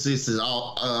a consistent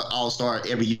all-star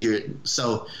every year.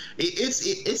 So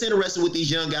it's interesting with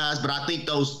these young guys, but I think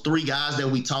those 3 guys that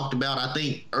we talked about, I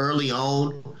think early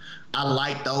on, I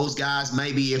like those guys.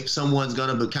 Maybe if someone's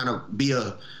going to kind of be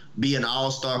a be an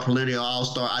all-star, perennial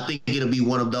all-star. I think it'll be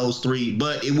one of those three,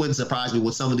 but it wouldn't surprise me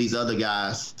with some of these other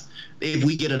guys if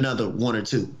we get another one or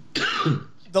two.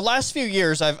 The last few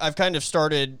years, I've kind of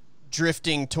started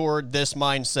drifting toward this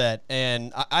mindset,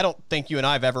 and I don't think you and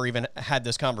I have ever even had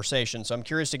this conversation, so I'm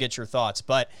curious to get your thoughts.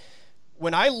 But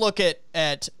when I look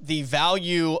at the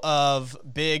value of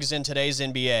bigs in today's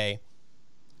NBA,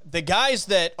 the guys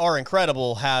that are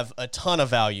incredible have a ton of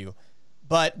value,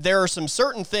 but there are some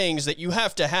certain things that you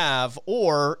have to have,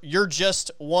 or you're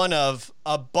just one of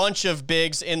a bunch of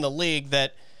bigs in the league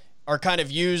that are kind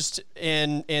of used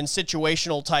in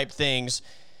situational type things.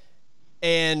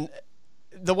 And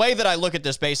the way that I look at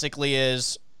this basically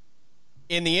is,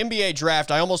 in the NBA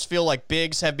draft, I almost feel like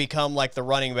bigs have become like the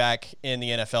running back in the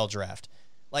NFL draft.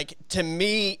 Like, to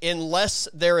me, unless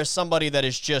there is somebody that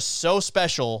is just so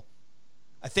special,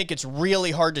 I think it's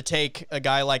really hard to take a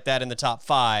guy like that in the top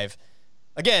 5.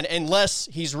 Again, unless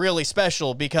he's really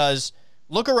special, because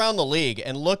look around the league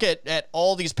and look at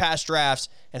all these past drafts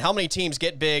and how many teams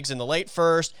get bigs in the late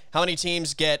first, how many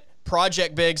teams get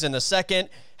project bigs in the second,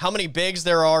 how many bigs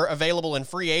there are available in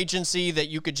free agency that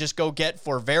you could just go get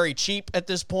for very cheap at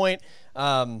this point.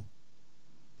 Thoughts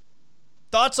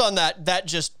on that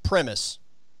just premise?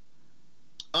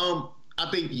 I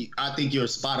think you're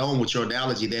spot on with your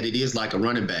analogy that it is like a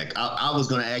running back. I was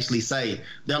going to actually say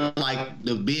they're like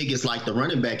the big is like the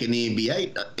running back in the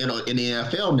NBA, in the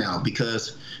NFL now,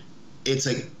 because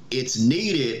it's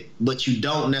needed, but you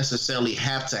don't necessarily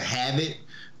have to have it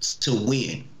to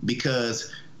win.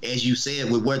 Because as you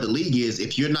said, with where the league is,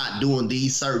 if you're not doing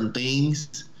these certain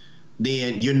things,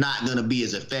 then you're not going to be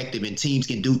as effective, and teams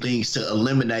can do things to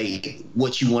eliminate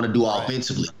what you want to do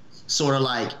offensively. Sort of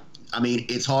like, I mean,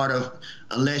 it's harder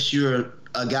unless you're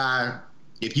a guy.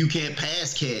 If you can't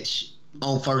pass catch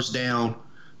on first down,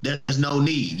 there's no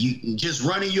need. You just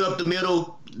running you up the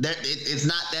middle.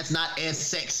 That's not as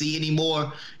sexy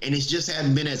anymore, and it's just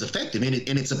hasn't been as effective. And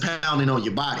it's a pounding on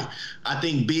your body. I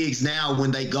think bigs now,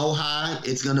 when they go high,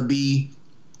 it's gonna be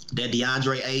that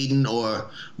DeAndre Ayton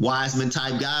or Wiseman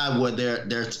type guy where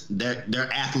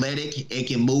they're athletic and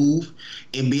can move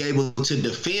and be able to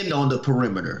defend on the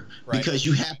perimeter, because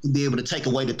you have to be able to take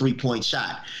away the 3-point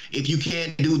shot. If you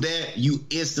can't do that, you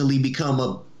instantly become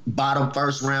a bottom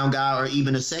first round guy or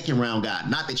even a second round guy.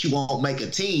 Not that you won't make a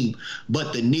team,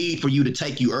 but the need for you to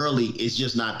take you early is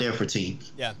just not there for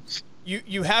teams. Yeah.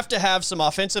 You have to have some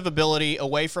offensive ability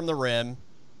away from the rim.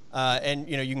 And,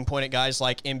 you can point at guys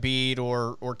like Embiid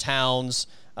or Towns.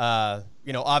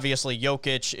 Obviously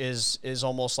Jokic is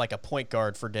almost like a point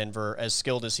guard for Denver, as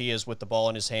skilled as he is with the ball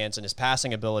in his hands and his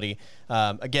passing ability.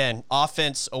 Again,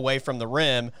 offense away from the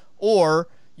rim, or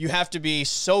you have to be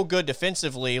so good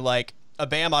defensively, like a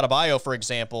Bam Adebayo, for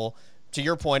example, to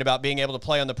your point about being able to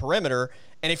play on the perimeter.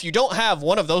 And if you don't have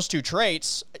one of those two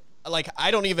traits, like,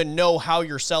 I don't even know how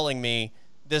you're selling me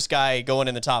this guy going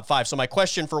in the top 5. So my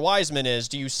question for Wiseman is,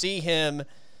 do you see him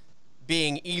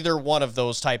being either one of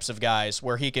those types of guys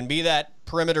where he can be that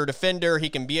perimeter defender, he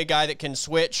can be a guy that can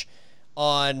switch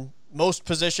on most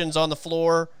positions on the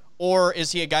floor, or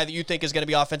is he a guy that you think is going to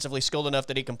be offensively skilled enough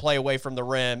that he can play away from the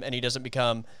rim and he doesn't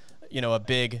become, a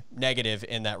big negative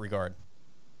in that regard?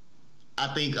 I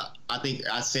think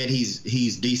I said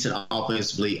he's decent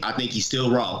offensively. I think he's still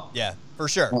raw. Yeah, for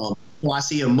sure. I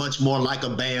see him much more like a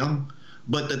Bam.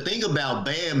 But the thing about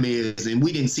Bam is, and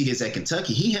we didn't see this at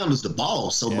Kentucky, he handles the ball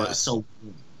so much. So,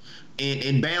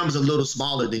 and Bam's a little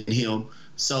smaller than him.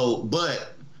 So,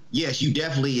 but yes, you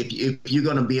definitely, if you're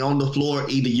going to be on the floor,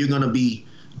 either you're going to be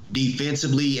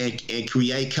defensively and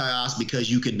create chaos because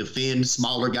you can defend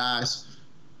smaller guys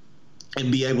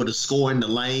and be able to score in the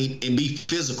lane and be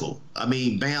physical. I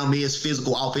mean, Bam is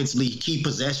physical offensively, keep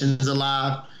possessions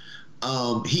alive.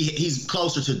 He's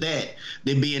closer to that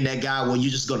than being that guy where you're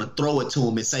just going to throw it to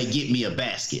him and say, get me a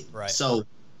basket. Right. So,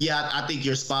 yeah, I think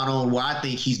you're spot on where I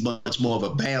think he's much more of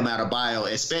a Bam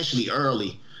Adebayo, especially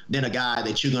early, than a guy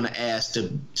that you're going to ask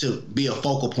to be a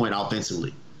focal point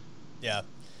offensively. Yeah.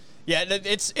 Yeah,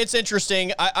 it's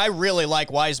interesting. I really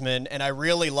like Wiseman, and I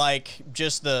really like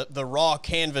just the raw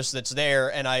canvas that's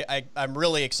there, and I'm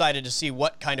really excited to see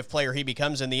what kind of player he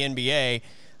becomes in the NBA.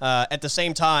 At the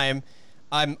same time,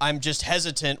 I'm just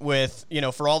hesitant with,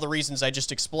 for all the reasons I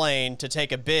just explained, to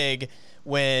take a big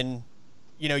when,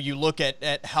 you look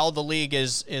at how the league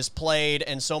is played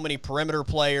and so many perimeter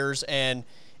players. And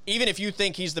even if you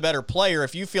think he's the better player,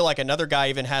 if you feel like another guy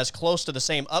even has close to the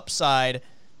same upside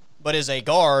but is a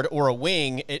guard or a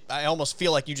wing, I almost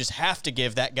feel like you just have to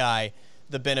give that guy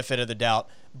the benefit of the doubt.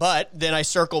 But then I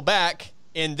circle back,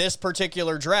 in this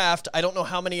particular draft, I don't know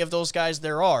how many of those guys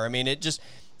there are. I mean,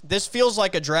 this feels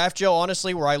like a draft, Joe,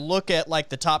 honestly, where I look at like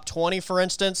the top 20, for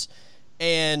instance,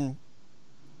 and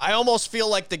I almost feel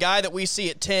like the guy that we see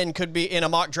at 10 could be in a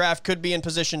mock draft, could be in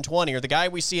position 20, or the guy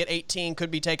we see at 18 could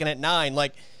be taken at 9.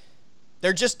 Like,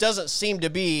 there just doesn't seem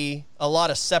to be a lot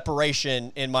of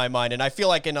separation in my mind. And I feel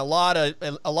like in a lot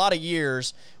of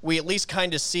years, we at least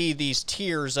kind of see these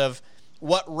tiers of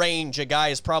what range a guy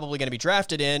is probably going to be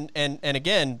drafted in. And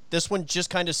again, this one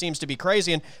just kind of seems to be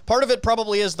crazy. And part of it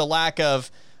probably is the lack of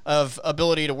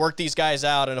ability to work these guys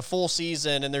out in a full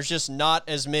season. And there's just not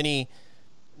as many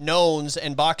knowns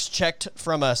and box checked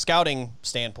from a scouting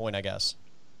standpoint, I guess.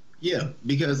 Yeah,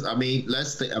 because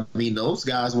those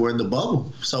guys were in the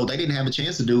bubble, so they didn't have a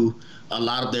chance to do a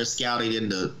lot of their scouting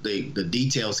and the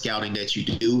detailed scouting that you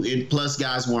do. And plus,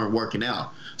 guys weren't working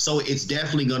out, so it's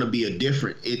definitely going to be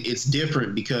it's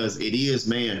different because it is,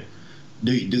 man.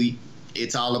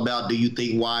 It's all about, do you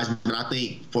think Wiseman? I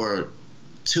think for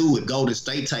 2, if Golden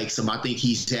State takes him, I think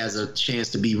he has a chance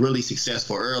to be really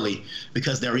successful early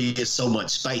because there is so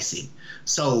much spacing.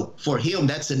 So for him,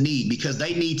 that's a need because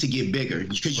they need to get bigger,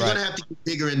 because you're going to have to get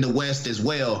bigger in the West as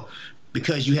well,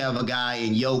 because you have a guy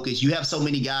in Jokic. You have so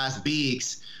many guys,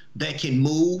 bigs, that can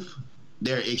move.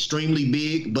 They're extremely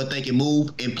big, but they can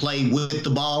move and play with the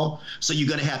ball. So you're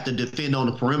going to have to defend on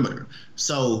the perimeter.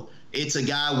 So it's a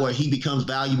guy where he becomes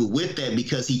valuable with that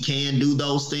because he can do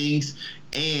those things.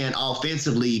 And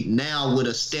offensively, now with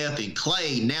a Steph and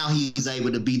Clay, now he's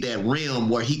able to be that rim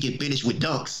where he can finish with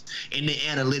dunks and the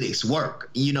analytics work,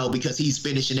 because he's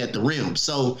finishing at the rim.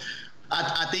 So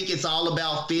I think it's all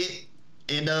about fit.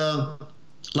 And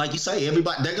like you say,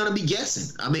 everybody, they're going to be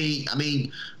guessing. I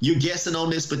mean, you're guessing on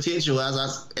this potential.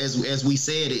 As we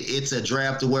said, it's a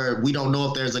draft to where we don't know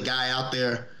if there's a guy out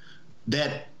there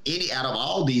that out of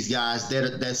all these guys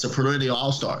that's a perennial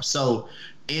all-star. So,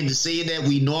 and to see that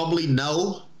we normally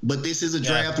know, but this is a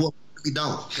draft where we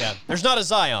don't. Yeah, there's not a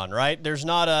Zion, right? There's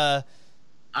not a...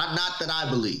 Not that I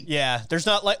believe. Yeah, there's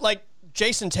not like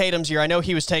Jason Tatum's year. I know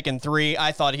he was taken 3.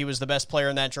 I thought he was the best player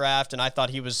in that draft, and I thought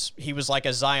he was like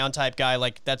a Zion-type guy,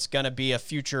 like that's going to be a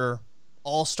future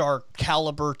all-star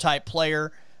caliber type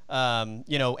player.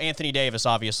 Anthony Davis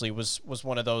obviously was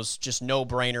one of those just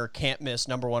no-brainer, can't-miss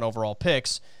number 1 overall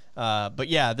picks. But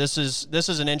yeah, this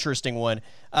is an interesting one.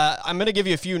 I'm going to give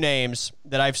you a few names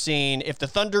that I've seen. If the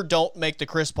Thunder don't make the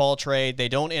Chris Paul trade, they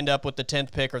don't end up with the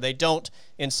 10th pick, or they don't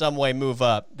in some way move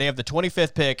up, they have the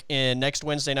 25th pick in next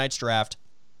Wednesday night's draft.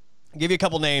 I'll give you a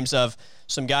couple names of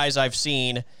some guys I've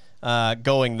seen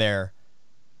going there.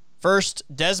 First,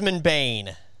 Desmond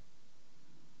Bane,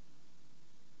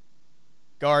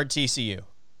 guard, TCU.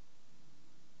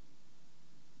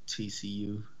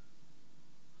 TCU.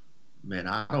 Man,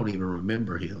 I don't even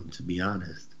remember him, to be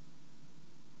honest.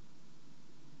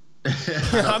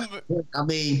 I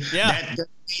mean, that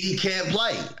he can't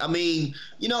play. I mean,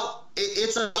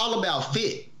 it's all about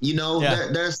fit.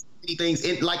 There's many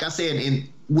things. Like I said, in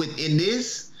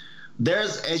this,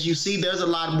 there's, as you see, there's a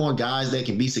lot more guys that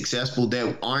can be successful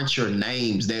that aren't your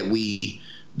names that we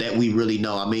really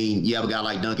know. I mean, you have a guy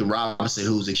like Duncan Robinson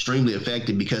who's extremely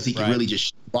effective because he can really just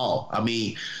shoot the ball. I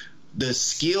mean, the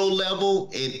skill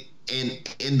level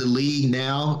in the league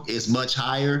now is much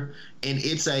higher, and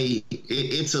it's a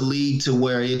league to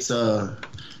where it's the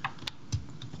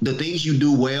things you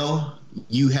do well,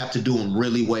 you have to do them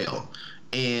really well.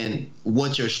 And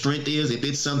what your strength is, if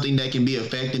it's something that can be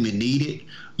effective and needed,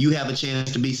 you have a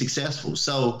chance to be successful.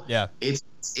 So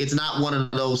it's not one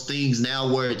of those things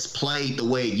now where it's played the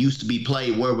way it used to be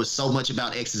played, where it was so much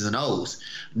about X's and O's.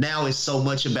 Now it's so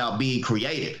much about being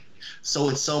creative. So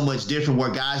it's so much different where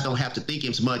guys don't have to think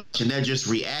as much, and they're just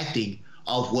reacting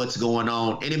off what's going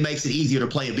on, and it makes it easier to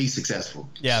play and be successful.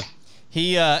 Yeah.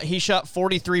 He shot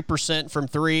 43% from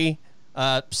 3.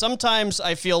 Sometimes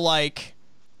I feel like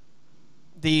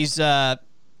these I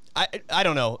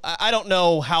don't know. I don't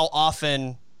know how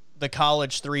often the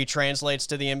college 3 translates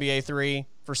to the NBA 3.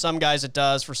 For some guys it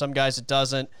does, for some guys it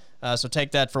doesn't. So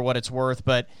take that for what it's worth.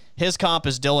 But his comp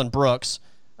is Dylan Brooks.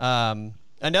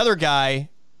 Another guy,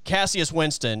 Cassius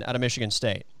Winston out of Michigan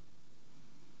State.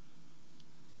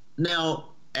 Now,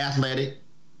 athletic.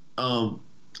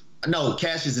 No,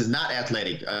 Cassius is not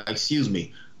athletic. Excuse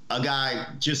me. A guy,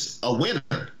 just a winner.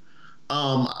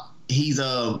 He's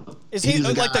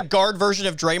like the guard version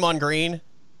of Draymond Green?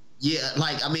 Yeah,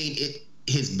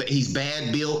 he's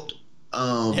bad built.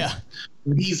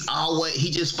 He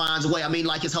just finds a way. I mean,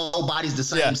 like his whole body's the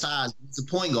same size. He's a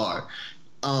point guard.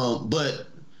 But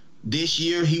this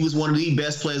year, he was one of the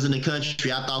best players in the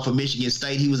country. I thought for Michigan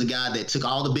State, he was a guy that took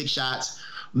all the big shots,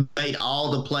 made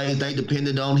all the plays. They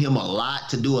depended on him a lot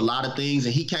to do a lot of things,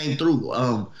 and he came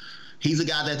through. He's a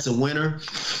guy that's a winner.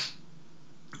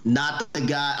 Not the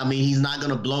guy. I mean, he's not going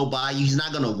to blow by you. He's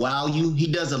not going to wow you. He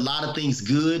does a lot of things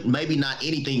good, maybe not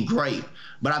anything great.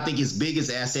 But I think his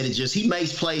biggest asset is just he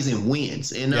makes plays and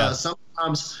wins. And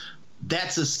sometimes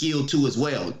that's a skill too as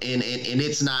well. And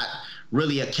it's not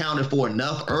really accounted for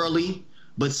enough early.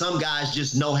 But some guys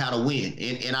just know how to win.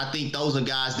 And I think those are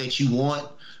guys that you want.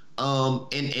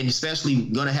 And especially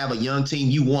going to have a young team,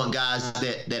 you want guys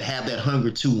that have that hunger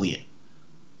to win.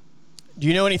 Do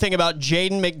you know anything about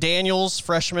Jaden McDaniels,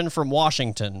 freshman from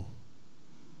Washington?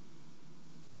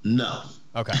 No.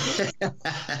 Okay.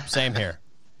 Same here.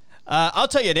 I'll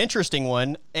tell you an interesting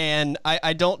one, and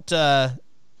I don't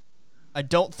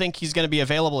think he's going to be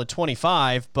available at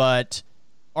 25, but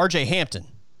RJ Hampton.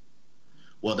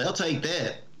 Well, they'll take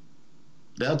that.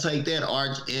 They'll take that,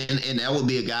 and that would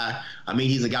be a guy. I mean,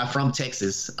 he's a guy from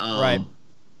Texas. Right.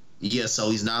 Yeah, so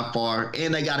he's not far.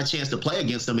 And they got a chance to play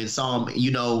against him and saw him,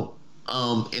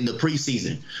 in the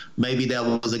preseason. Maybe that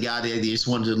was a guy that they just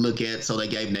wanted to look at, so they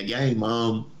gave him that game.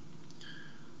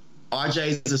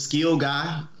 RJ's a skill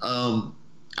guy.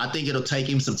 I think it'll take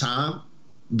him some time,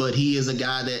 but he is a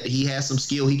guy that he has some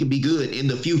skill. He could be good in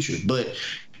the future, but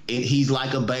he's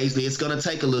like a Baisley. It's going to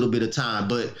take a little bit of time,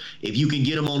 but if you can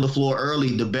get them on the floor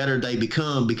early, the better they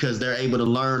become because they're able to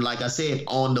learn, like I said,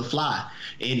 on the fly.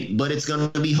 But it's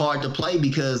going to be hard to play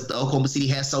because the Oklahoma City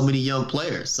has so many young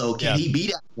players. So can he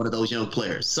beat out one of those young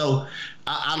players? So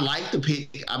I like the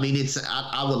pick. I mean,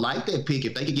 I would like that pick.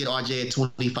 If they could get RJ at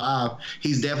 25,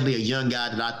 he's definitely a young guy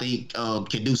that I think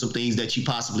can do some things that you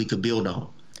possibly could build on.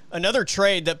 Another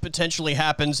trade that potentially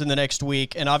happens in the next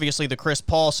week, and obviously the Chris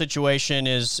Paul situation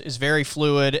is very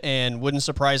fluid and wouldn't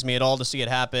surprise me at all to see it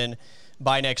happen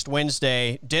by next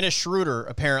Wednesday. Dennis Schroeder,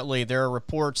 apparently, there are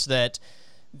reports that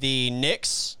the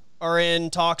Knicks are in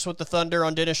talks with the Thunder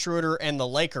on Dennis Schroeder, and the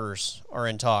Lakers are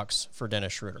in talks for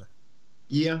Dennis Schroeder.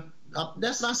 Yeah,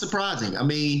 that's not surprising. I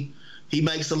mean, he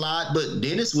makes a lot, but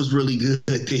Dennis was really good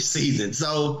this season.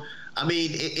 So, I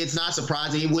mean, it's not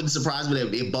surprising. It wouldn't surprise me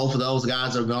if both of those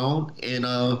guys are gone. And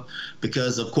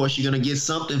because, of course, you're going to get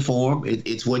something for them.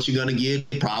 It's what you're going to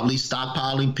get, probably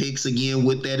stockpiling picks again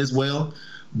with that as well.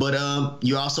 But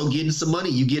you're also getting some money.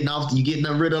 You're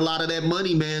getting rid of a lot of that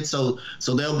money, man. So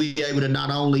they'll be able to not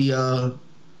only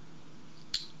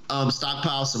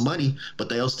stockpile some money, but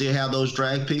they'll still have those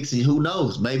draft picks. And who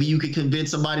knows? Maybe you could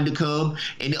convince somebody to come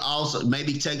and also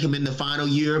maybe take him in the final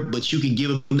year, but you can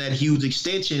give him that huge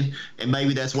extension, and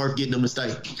maybe that's worth getting them to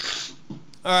stay.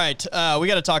 All right, we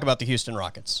got to talk about the Houston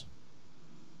Rockets.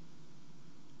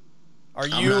 Are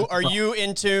you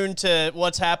in tune to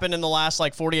what's happened in the last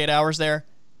 48 hours there?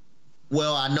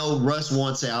 Well, I know Russ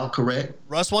wants out, correct?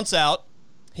 Russ wants out.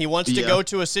 He wants to go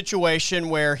to a situation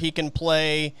where he can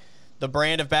play the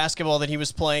brand of basketball that he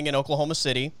was playing in Oklahoma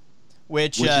City,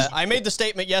 which I made the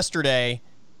statement yesterday,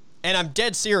 and I'm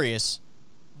dead serious.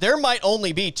 There might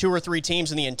only be 2 or 3 teams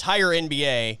in the entire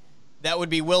NBA that would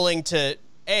be willing to,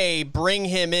 A, bring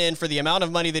him in for the amount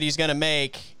of money that he's going to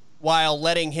make while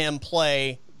letting him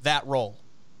play that role.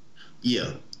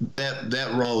 Yeah,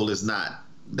 that role is not.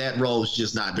 That role is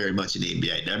just not very much in the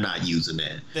NBA. They're not using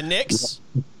that. The Knicks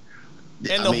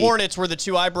and the Hornets were the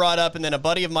 2 I brought up, and then a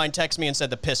buddy of mine texted me and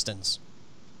said the Pistons.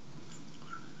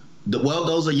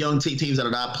 Those are young teams that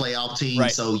are not playoff teams,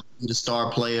 right. So you need a star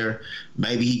player.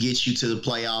 Maybe he gets you to the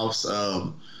playoffs.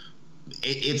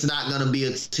 It's not going to be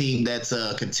a team that's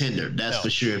a contender, that's for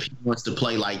sure, if he wants to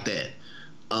play like that.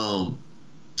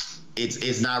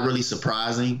 It's not really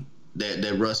surprising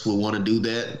that Russ would want to do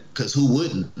that, because who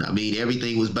wouldn't? I mean,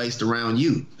 everything was based around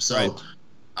you. So, right.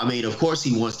 I mean, of course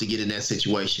he wants to get in that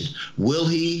situation. Will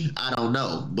he? I don't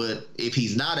know. But if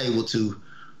he's not able to,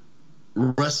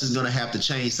 Russ is going to have to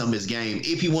change some of his game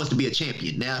if he wants to be a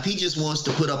champion. Now, if he just wants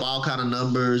to put up all kind of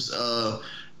numbers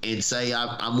and say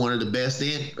I'm one of the best,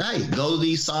 then, hey, go to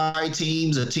these sorry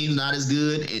teams, a team's not as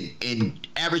good, and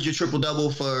average your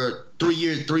triple-double for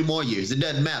 3 more years. It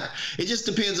doesn't matter. It just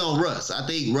depends on Russ. I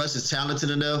think Russ is talented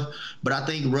enough, but I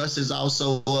think Russ is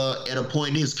also at a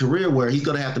point in his career where he's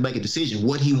going to have to make a decision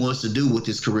what he wants to do with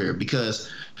his career,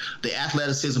 because the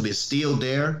athleticism is still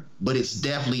there, but it's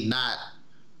definitely not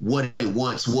what it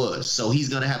once was. So he's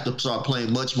going to have to start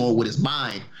playing much more with his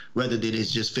mind rather than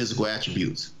his just physical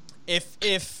attributes.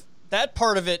 If that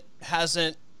part of it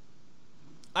hasn't,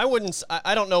 I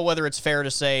don't know whether it's fair to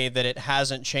say that it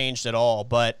hasn't changed at all,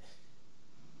 but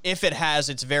if it has,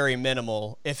 it's very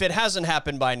minimal. If it hasn't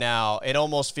happened by now, it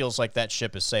almost feels like that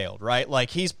ship has sailed, right? Like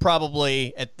he's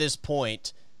probably, at this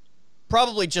point,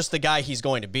 probably just the guy he's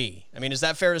going to be. I mean, is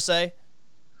that fair to say?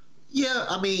 Yeah,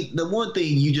 I mean, the one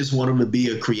thing you just want him to be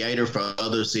a creator for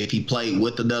others if he played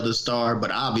with another star,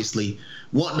 but obviously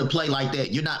wanting to play like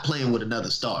that, you're not playing with another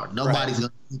star. Nobody's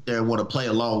going to sit there and want to play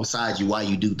alongside you while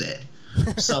you do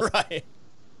that. So, Right.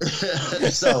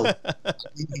 so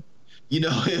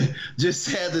just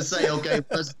had to say, okay,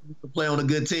 let's play on a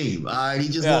good team. All right, he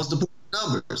just wants to put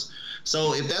numbers.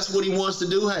 So if that's what he wants to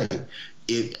do, hey,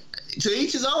 to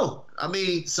each his own. I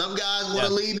mean, some guys want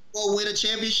to leave and go win a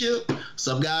championship.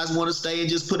 Some guys want to stay and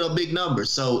just put up big numbers.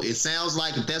 So it sounds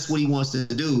like if that's what he wants to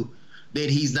do, then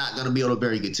he's not going to be on a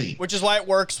very good team. Which is why it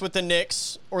works with the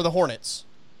Knicks or the Hornets.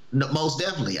 No, most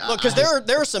definitely. Look, because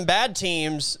there are some bad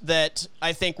teams that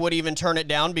I think would even turn it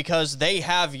down because they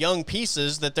have young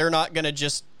pieces that they're not going to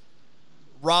just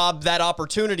rob that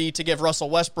opportunity to give Russell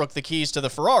Westbrook the keys to the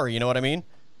Ferrari. You know what I mean?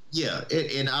 Yeah,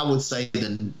 and I would say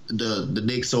the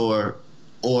Knicks or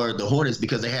the Hornets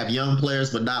because they have young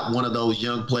players, but not one of those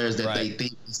young players that they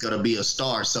think is going to be a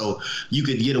star. So you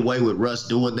could get away with Russ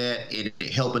doing that and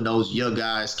helping those young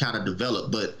guys kind of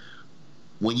develop. But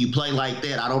when you play like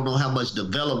that, I don't know how much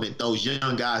development those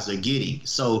young guys are getting.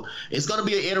 So it's going to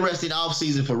be an interesting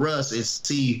offseason for Russ and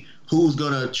see who's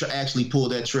going to actually pull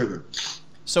that trigger.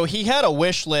 So he had a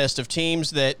wish list of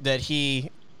teams that he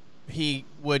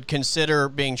would consider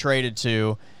being traded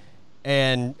to,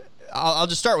 and I'll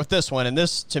just start with this one, and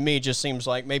this to me just seems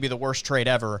like maybe the worst trade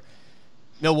ever.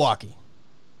 Milwaukee.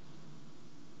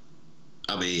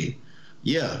 I mean,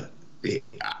 yeah,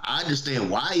 I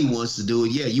understand why he wants to do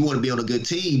it. Yeah, you want to be on a good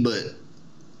team, but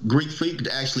Greek Freak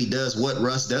actually does what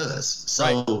Russ does.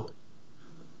 So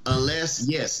unless,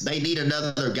 yes, they need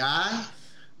another guy,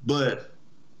 but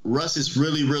Russ is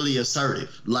really, really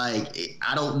assertive. Like,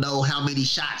 I don't know how many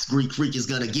shots Greek Freak is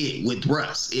going to get with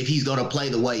Russ if he's going to play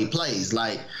the way he plays.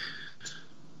 Like,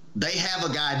 they have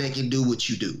a guy that can do what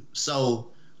you do. So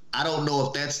I don't know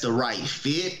if that's the right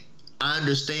fit. I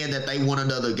understand that they want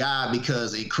another guy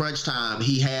because in crunch time,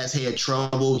 he has had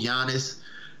trouble, Giannis,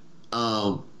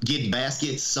 getting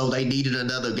baskets. So they needed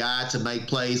another guy to make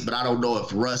plays. But I don't know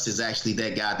if Russ is actually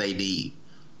that guy they need.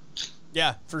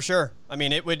 Yeah, for sure. I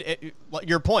mean,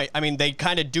 your point. I mean, they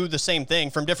kind of do the same thing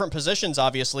from different positions,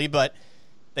 obviously, but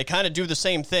they kind of do the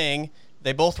same thing.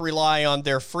 They both rely on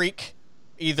their freak,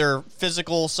 either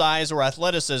physical size or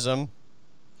athleticism,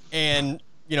 and,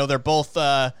 they're both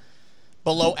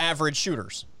below average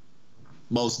shooters.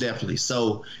 Most definitely.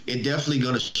 So it definitely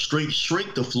going to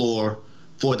shrink the floor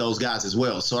for those guys as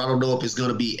well. So I don't know if it's going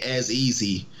to be as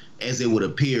easy as it would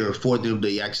appear for them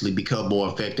to actually become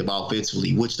more effective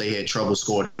offensively, which they had trouble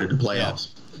scoring in the playoffs.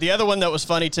 Yeah. The other one that was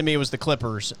funny to me was the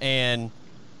Clippers, and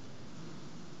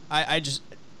I just,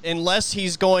 unless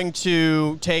he's going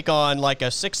to take on like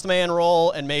a sixth-man role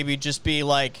and maybe just be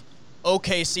like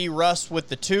OKC Russ with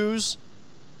the twos,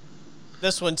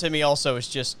 this one to me also is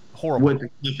just horrible. With the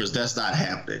Clippers, that's not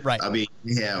happening. Right. I mean,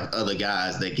 we have other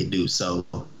guys that can do so.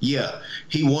 Yeah,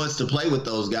 he wants to play with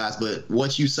those guys, but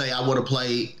what you say, I want to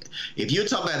play. If you're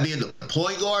talking about being the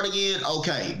point guard again,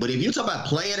 okay. But if you're talking about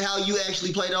playing how you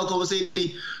actually played Oklahoma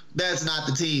City, that's not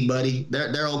the team, buddy.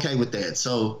 They're okay with that.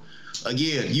 So,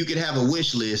 again, you can have a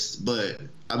wish list, but,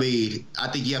 I mean, I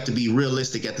think you have to be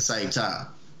realistic at the same time.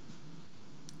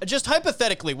 Just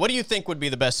hypothetically, what do you think would be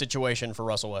the best situation for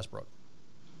Russell Westbrook?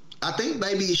 I think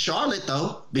maybe Charlotte,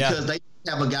 though, because they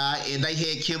have a guy, and they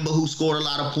had Kimba who scored a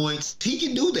lot of points. He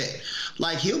can do that.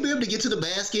 Like, he'll be able to get to the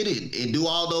basket and do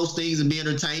all those things and be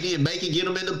entertaining and make and get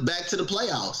them back to the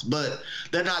playoffs. But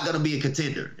they're not going to be a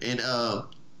contender. And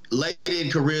late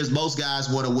in careers, most guys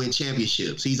want to win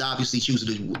championships. He's obviously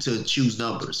choosing to choose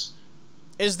numbers.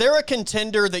 Is there a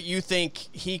contender that you think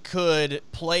he could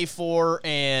play for?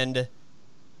 And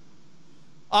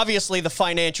obviously the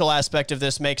financial aspect of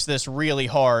this makes this really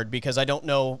hard because I don't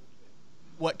know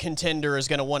what contender is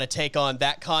going to want to take on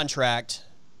that contract,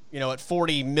 at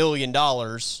 $40 million.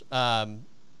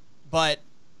 But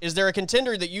is there a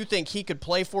contender that you think he could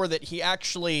play for that he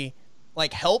actually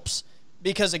helps?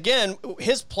 Because again,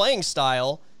 his playing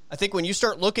style, I think when you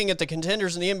start looking at the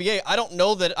contenders in the NBA, I don't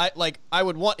know that I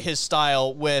would want his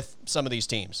style with some of these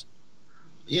teams.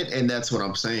 Yeah, and that's what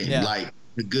I'm saying. Yeah.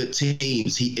 The good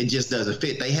teams, it just doesn't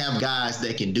fit. They have guys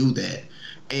that can do that,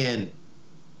 and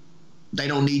they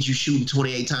don't need you shooting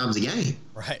 28 times a game.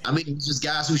 Right. I mean, it's just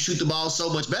guys who shoot the ball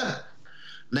so much better.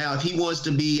 Now, if he wants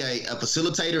to be a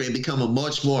facilitator and become a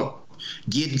much more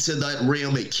getting to that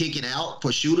rim and kicking out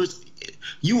for shooters,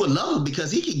 you would love him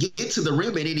because he can get to the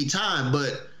rim at any time.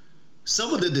 But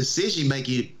some of the decision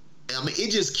making, I mean,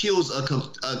 it just kills a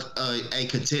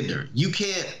contender. You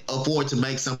can't afford to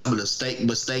make some of the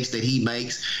mistakes that he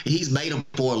makes. He's made them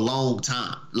for a long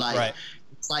time.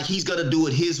 It's like he's going to do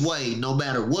it his way no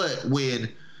matter what,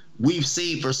 when we've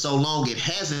seen for so long it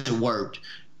hasn't worked,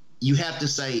 you have to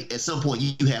say at some point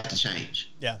you have to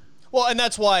change. Yeah. Well, and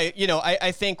that's why,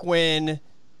 I think when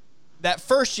that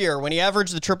first year, when he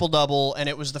averaged the triple-double, and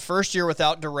it was the first year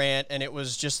without Durant, and it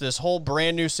was just this whole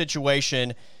brand-new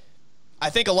situation, I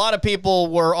think a lot of people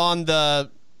were on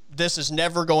this is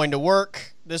never going to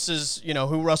work. This is,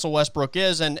 who Russell Westbrook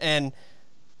is. And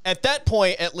at that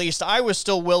point, at least, I was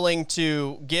still willing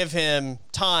to give him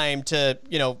time to,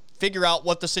 figure out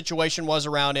what the situation was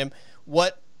around him,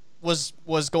 what was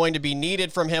going to be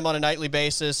needed from him on a nightly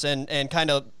basis, and kind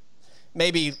of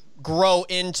maybe grow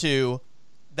into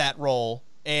that role.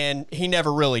 And he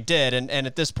never really did. And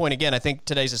at this point, again, I think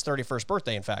today's his 31st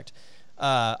birthday, in fact.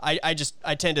 I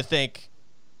tend to think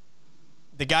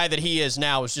the guy that he is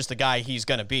now is just the guy he's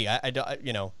going to be.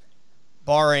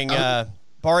 Barring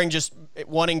just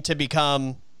wanting to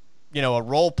become,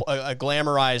 a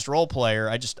glamorized role player.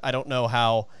 I don't know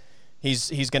how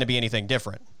he's going to be anything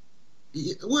different.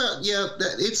 Well, yeah,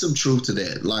 it's some truth to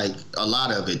that. Like a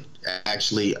lot of it,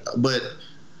 actually. But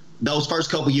those first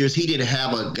couple years, he didn't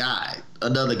have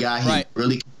another guy he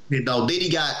really didn't know. Then he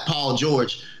got Paul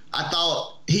George. I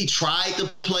thought he tried to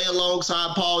play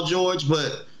alongside Paul George,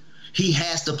 but he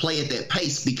has to play at that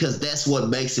pace because that's what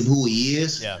makes him who he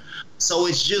is. Yeah. So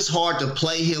it's just hard to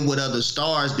play him with other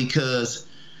stars because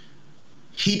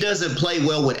he doesn't play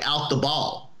well without the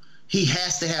ball. He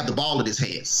has to have the ball in his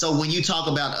hands. So when you talk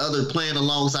about playing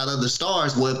alongside other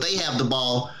stars, well, if they have the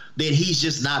ball, then he's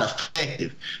just not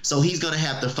effective. So he's going to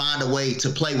have to find a way to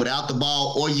play without the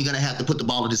ball, or you're going to have to put the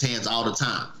ball in his hands all the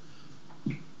time.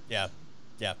 Yeah.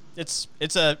 Yeah. It's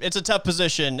a tough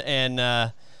position, and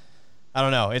I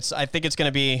don't know. I think it's going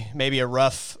to be maybe a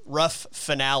rough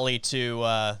finale to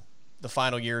the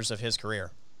final years of his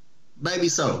career. Maybe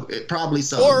so. Probably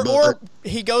so. Or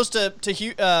he goes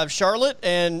to Charlotte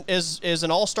and is an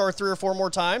all-star 3 or 4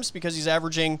 more times because he's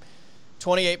averaging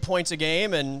 28 points a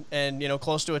game and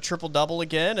close to a triple-double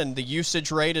again, and the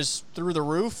usage rate is through the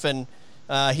roof, and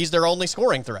he's their only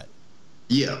scoring threat.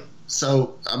 Yeah.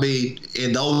 So, I mean,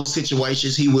 in those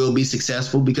situations, he will be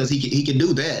successful because he can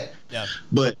do that. Yeah.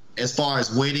 But as far as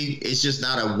winning, it's just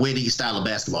not a winning style of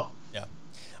basketball. Yeah.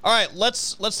 All right,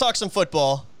 let's talk some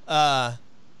football.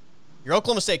 Your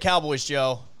Oklahoma State Cowboys,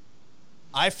 Joe.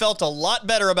 I felt a lot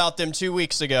better about them 2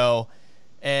 weeks ago,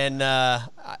 and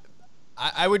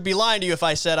I would be lying to you if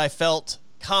I said I felt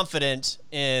confident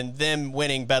in them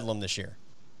winning Bedlam this year.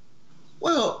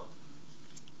 Well,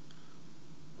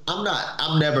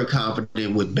 I'm never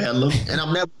confident with Bedlam, and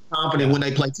I'm never confident when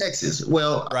they play Texas.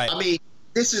 Well, right. I mean,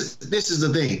 this is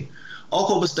the thing.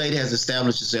 Oklahoma State has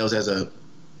established themselves as a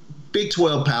Big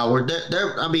 12 power.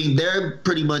 They're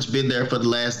pretty much been there for the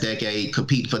last decade,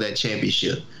 compete for that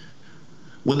championship.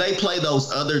 When they play those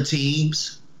other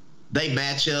teams, they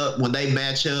match up. When they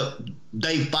match up,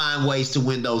 they find ways to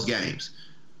win those games.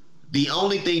 The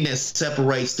only thing that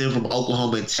separates them from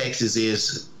Oklahoma and Texas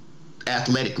is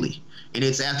athletically, and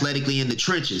it's athletically in the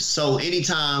trenches. So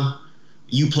anytime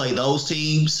you play those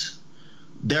teams,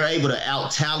 they're able to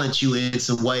out-talent you in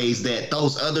some ways that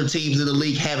those other teams in the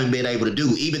league haven't been able to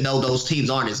do, even though those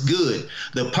teams aren't as good.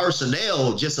 The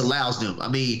personnel just allows them. I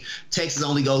mean, Texas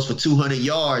only goes for 200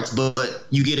 yards, but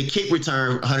you get a kick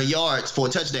return 100 yards for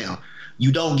a touchdown.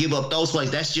 You don't give up those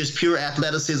plays. That's just pure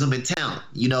athleticism and talent.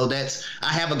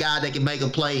 I have a guy that can make a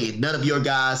play, and none of your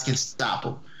guys can stop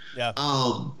him. Yeah.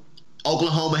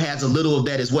 Oklahoma has a little of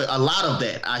that as well, a lot of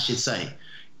that, I should say.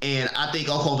 And I think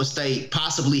Oklahoma State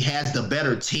possibly has the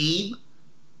better team,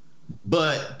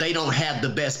 but they don't have the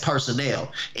best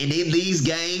personnel. And in these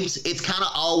games, it's kind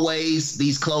of always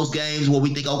these close games where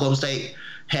we think Oklahoma State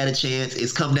had a chance.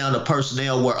 It's come down to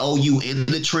personnel where OU in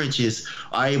the trenches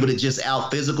are able to just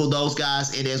out-physical those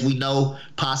guys. And as we know,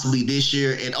 possibly this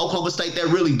year, in Oklahoma State, they're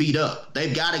really beat up.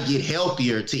 They've got to get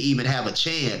healthier to even have a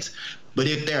chance. But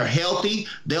if they're healthy,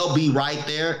 they'll be right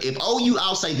there.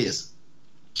 I'll say this.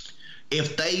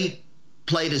 If they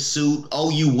play the suit,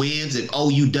 OU wins if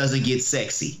OU doesn't get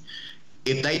sexy.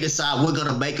 If they decide we're going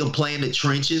to make them play in the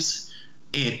trenches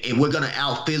and we're going to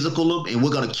out-physical them and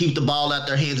we're going to keep the ball out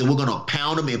their hands and we're going to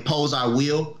pound them and impose our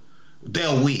will,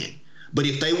 they'll win. But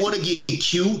if they want to get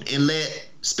cute and let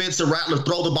Spencer Rattler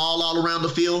throw the ball all around the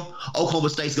field, Oklahoma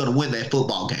State's going to win that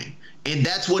football game. And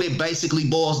that's what it basically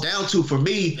boils down to for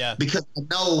me, because I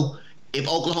know if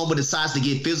Oklahoma decides to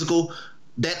get physical,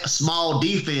 that small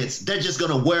defense, they're just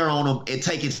going to wear on them and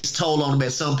take its toll on them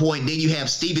at some point. Then you have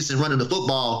Stevenson running the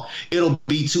football. It'll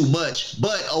be too much.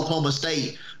 But Oklahoma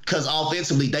State, because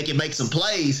offensively they can make some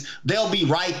plays, they'll be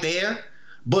right there.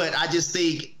 But I just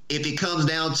think if it comes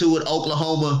down to it,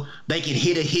 Oklahoma, they can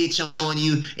hit a hitch on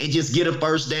you and just get a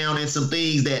first down and some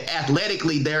things that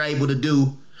athletically they're able to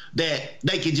do that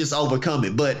they can just overcome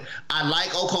it. But I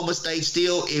like Oklahoma State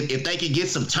still. If they can get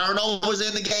some turnovers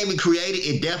in the game and create it,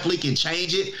 it definitely can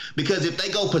change it. Because if they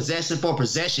go possession for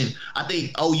possession, I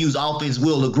think OU's offense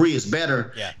will agree is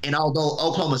better. Yeah. And although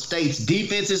Oklahoma State's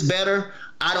defense is better,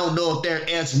 I don't know if they're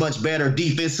as much better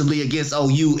defensively against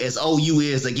OU as OU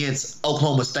is against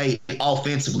Oklahoma State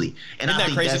offensively. And Isn't I that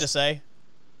think crazy to say?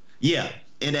 Yeah,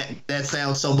 and that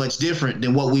sounds so much different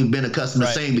than what we've been accustomed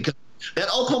to saying, because that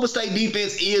Oklahoma State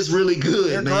defense is really good.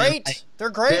 They're man. great.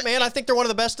 They're great, man. I think they're one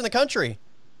of the best in the country.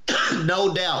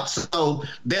 No doubt. So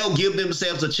they'll give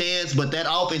themselves a chance, but that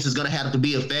offense is going to have to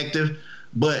be effective.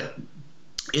 But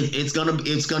it's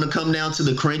gonna come down to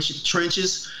the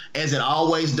trenches, as it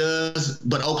always does.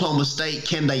 But Oklahoma State,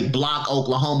 can they block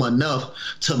Oklahoma enough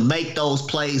to make those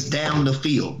plays down the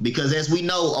field? Because as we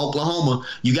know, Oklahoma,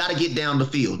 you got to get down the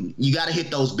field. You got to hit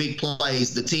those big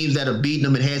plays. The teams that have beaten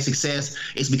them and had success,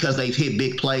 it's because they've hit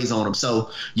big plays on them.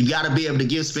 So you got to be able to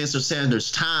give Spencer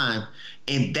Sanders time,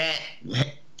 and that,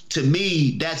 to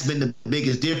me, that's been the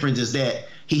biggest difference, is that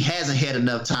he hasn't had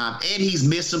enough time, and he's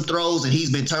missed some throws, and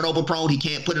he's been turnover prone. He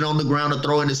can't put it on the ground or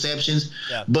throw interceptions.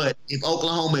 Yeah. But if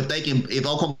Oklahoma State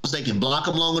can block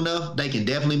him long enough, they can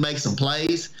definitely make some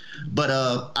plays. But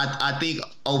I think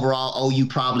overall OU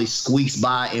probably squeaks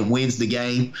by and wins the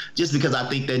game, just because I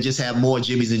think they just have more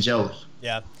Jimmys than Joes.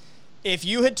 Yeah. If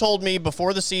you had told me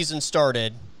before the season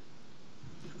started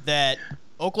that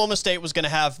Oklahoma State was going to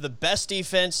have the best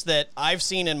defense that I've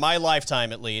seen in my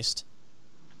lifetime, at least,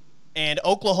 and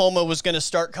Oklahoma was going to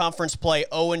start conference play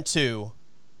 0-2,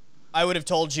 I would have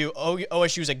told you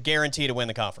OSU is a guarantee to win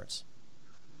the conference.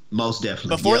 Most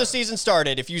definitely. Before the season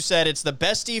started, if you said it's the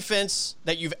best defense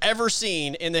that you've ever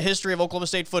seen in the history of Oklahoma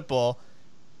State football,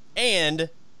 and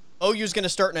OU is going to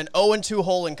start in an 0-2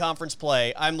 hole in conference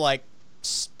play, I'm like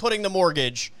putting the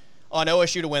mortgage on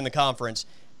OSU to win the conference.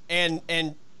 And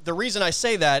the reason I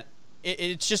say that,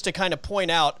 it's just to kind of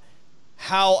point out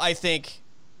how I think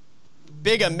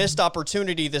big a missed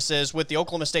opportunity this is with the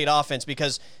Oklahoma State offense,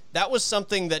 because that was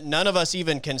something that none of us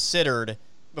even considered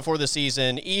before the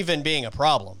season even being a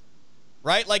problem,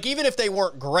 right? Like, even if they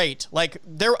weren't great, like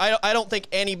I don't think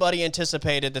anybody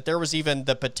anticipated that there was even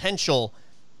the potential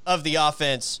of the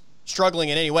offense struggling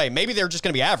in any way. Maybe they were just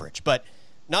going to be average, but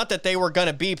not that they were going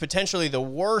to be potentially the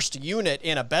worst unit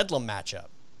in a Bedlam matchup.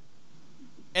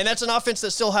 And that's an offense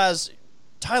that still has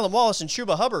Tylan Wallace and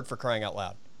Chuba Hubbard, for crying out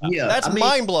loud. Yeah, that's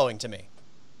mind-blowing to me.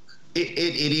 It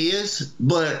is,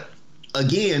 but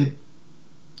again,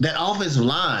 that offensive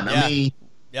line, yeah. I mean,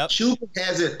 yep. Chuba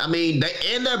has it. I mean,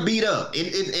 they're beat up,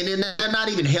 and they're not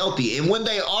even healthy. And when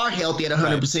they are healthy at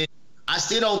 100%, right, I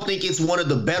still don't think it's one of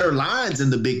the better lines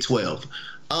in the Big 12.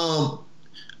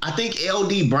 I think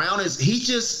LD Brown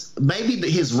maybe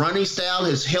his running style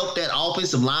has helped that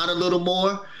offensive line a little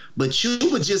more, but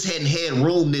Chuba just hadn't had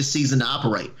room this season to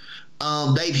operate.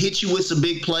 They've hit you with some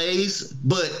big plays,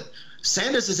 but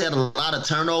Sanders has had a lot of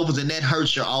turnovers, and that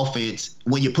hurts your offense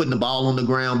when you're putting the ball on the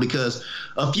ground, because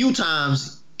a few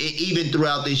times, even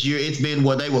throughout this year, it's been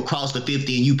where they will cross the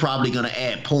 50 and you're probably going to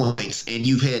add points, and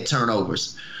you've had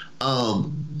turnovers.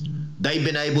 They've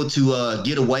been able to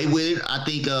get away with it. I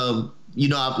think,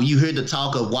 you hear the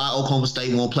talk of why Oklahoma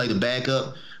State won't play the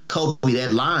backup. Kobe,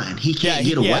 that line, he can't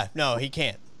get away. Yeah, no, he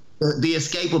can't. The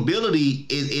escapability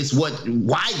is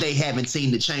why they haven't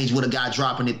seen the change with a guy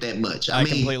dropping it that much. I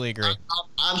mean, completely agree.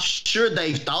 I'm sure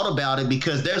they've thought about it,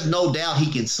 because there's no doubt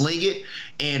he can sling it.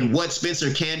 And what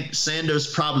Spencer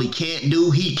Sanders probably can't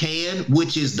do, he can,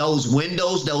 which is those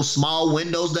small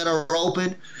windows that are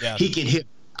open. Yeah. He can hit.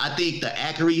 I think the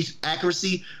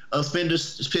accuracy of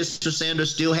Spencer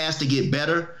Sanders still has to get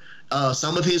better.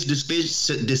 Some of his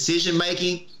decision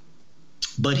making.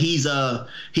 But he's got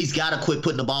to quit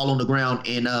putting the ball on the ground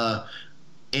and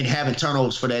having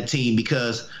turnovers for that team,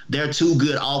 because they're too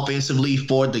good offensively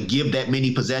to give that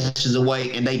many possessions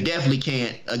away, and they definitely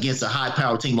can't against a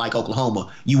high-powered team like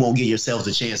Oklahoma. You won't give yourselves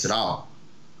a chance at all.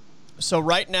 So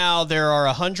right now there are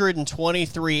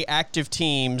 123 active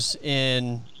teams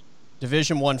in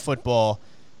Division I football.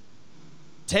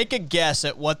 Take a guess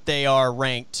at what they are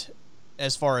ranked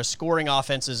as far as scoring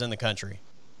offenses in the country.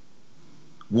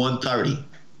 130.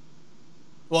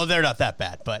 Well, they're not that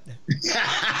bad, but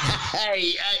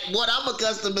hey, what I'm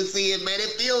accustomed to seeing, man, it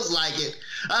feels like it.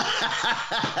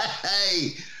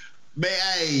 Hey, boy,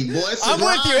 I'm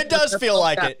with you. It does feel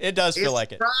like it. It does feel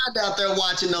like it. Pride out there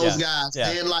watching those guys,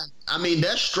 man. Like, I mean,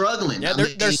 they're struggling. Yeah, they're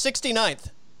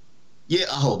 69th. Yeah,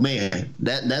 oh man,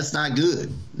 that's not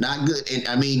good. Not good. And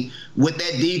I mean, with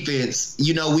that defense,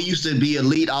 we used to be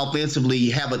elite offensively,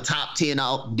 have a top 10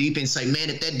 out defense, say, man,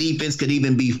 if that defense could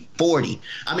even be 40.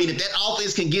 I mean, if that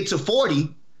offense can get to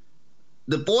 40,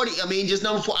 the 40, I mean, just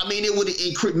number 4, I mean, it would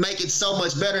make it so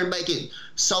much better and make it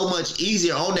so much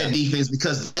easier on that defense,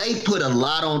 because they put a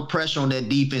lot on pressure on that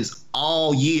defense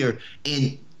all year,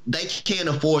 and they can't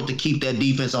afford to keep that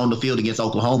defense on the field against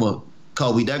Oklahoma.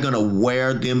 Kobe, they're going to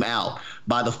wear them out.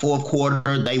 By the fourth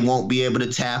quarter, they won't be able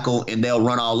to tackle, and they'll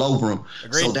run all over them.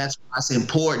 Agreed. So that's why it's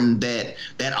important that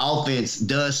that offense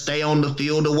does stay on the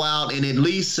field a while and at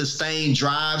least sustain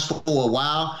drives for a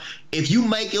while. If you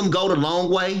make them go the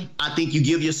long way, I think you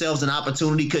give yourselves an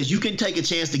opportunity, because you can take a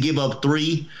chance to give up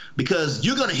 3, because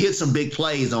you're going to hit some big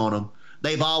plays on them.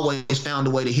 They've always found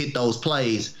a way to hit those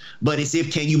plays, but it's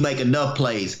can you make enough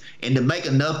plays? And to make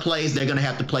enough plays, they're going to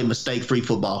have to play mistake-free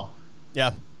football.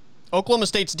 Yeah. Oklahoma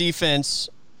State's defense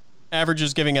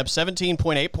averages giving up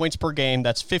 17.8 points per game.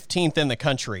 That's 15th in the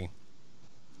country.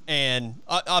 And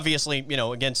obviously,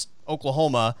 against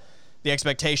Oklahoma, the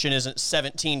expectation isn't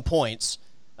 17 points.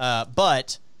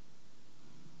 But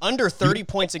under 30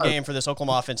 points a game for this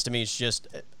Oklahoma offense, to me, is just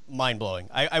mind-blowing.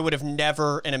 I would have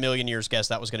never in a million years guessed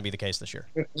that was going to be the case this year.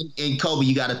 And Kobe,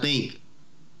 you got to think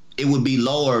it would be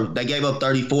lower. They gave up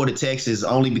 34 to Texas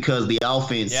only because the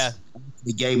offense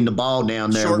they gave them the ball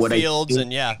down there. Short fields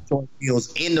short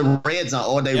fields in the red zone,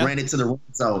 or they ran it to the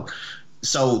red zone.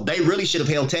 So they really should have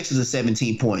held Texas at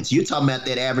 17 points. You're talking about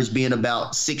that average being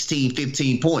about 16,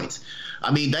 15 points.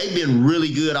 I mean, they've been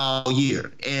really good all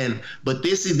year. But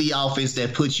this is the offense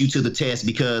that puts you to the test,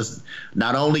 because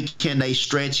not only can they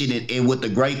stretch it and with the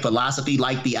great philosophy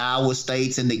like the Iowa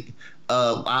States and the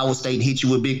Iowa State hit you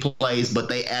with big plays, but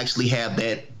they actually have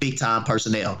that big-time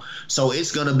personnel. So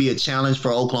it's going to be a challenge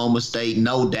for Oklahoma State,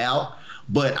 no doubt.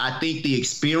 But I think the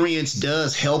experience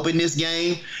does help in this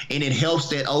game, and it helps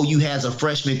that OU has a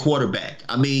freshman quarterback.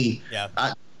 I mean,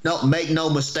 make no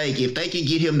mistake, if they can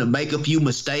get him to make a few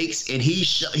mistakes, and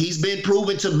he's been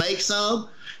proven to make some,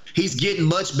 he's getting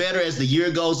much better as the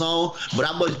year goes on. But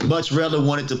I much rather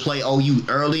wanted to play OU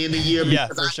early in the year. Yeah,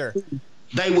 for sure.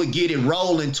 They would get it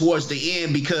rolling towards the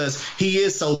end, because he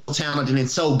is so talented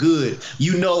and so good.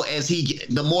 As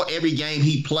the more every game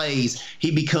he plays,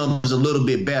 he becomes a little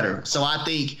bit better. So I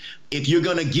think if you're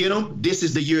going to get him, this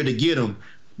is the year to get him,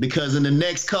 because in the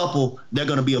next couple, they're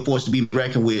going to be a force to be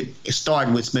reckoned with,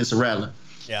 starting with Spencer Rattler.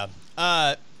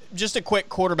 Yeah. Just a quick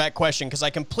quarterback question, because I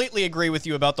completely agree with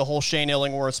you about the whole Shane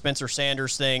Illingworth, Spencer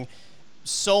Sanders thing.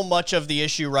 So much of the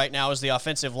issue right now is the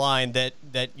offensive line that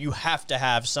you have to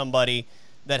have somebody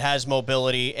that has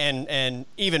mobility, and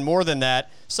even more than that,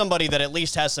 somebody that at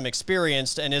least has some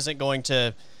experience and isn't going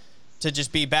to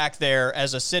just be back there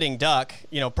as a sitting duck,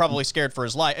 probably scared for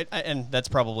his life. And that's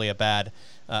probably a bad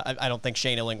I don't think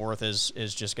Shane Illingworth is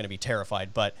just going to be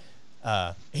terrified, but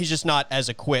he's just not as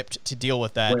equipped to deal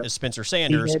with that as Spencer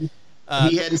Sanders.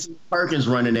 He hadn't seen Perkins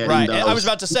running at right. him. Right, I was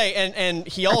about to say, and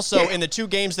he also, in the 2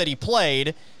 games that he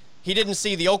played, he didn't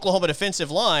see the Oklahoma defensive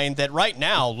line that right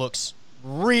now looks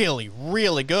really,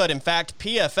 really good. In fact,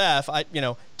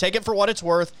 PFF, take it for what it's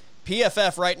worth,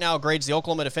 PFF right now grades the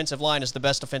Oklahoma defensive line as the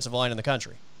best defensive line in the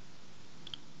country.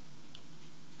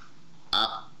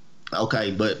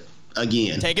 Okay, but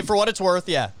again, take it for what it's worth,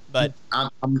 but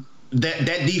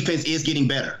that defense is getting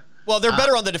better. Well, they're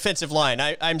better on the defensive line.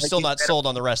 I'm still not sold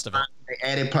on the rest of it. They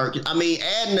added Perkins. I mean,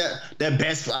 adding their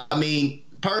best. I mean,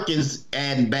 Perkins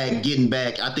getting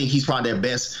back. I think he's probably their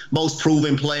best, most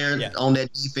proven player on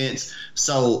that defense.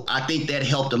 So I think that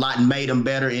helped a lot and made them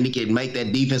better, and it can make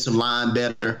that defensive line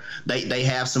better. They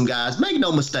have some guys. Make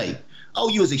no mistake,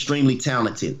 OU is extremely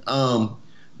talented.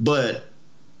 But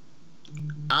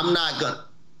I'm not gonna.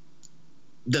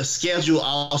 The schedule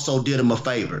also did them a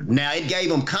favor. Now, it gave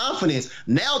them confidence.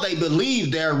 Now they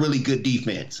believe they're a really good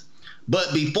defense.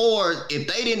 But before, if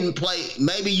they didn't play,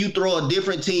 maybe you throw a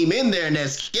different team in there in that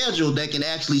schedule that can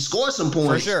actually score some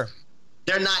points. For sure.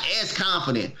 They're not as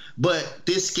confident. But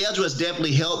this schedule has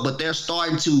definitely helped, but they're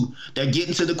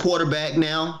getting to the quarterback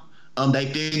now.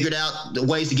 They figured out the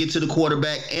ways to get to the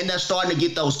quarterback, and they're starting to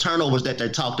get those turnovers that they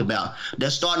talked about. They're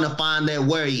starting to find their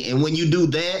way. And when you do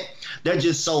that, they're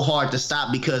just so hard to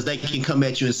stop, because they can come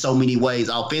at you in so many ways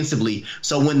offensively.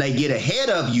 So when they get ahead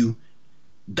of you,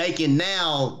 they can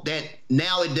now they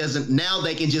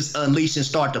can just unleash and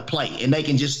start to play, and they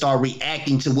can just start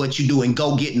reacting to what you do and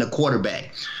go getting the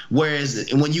quarterback. Whereas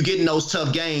when you get in those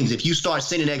tough games, if you start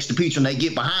sending extra people and they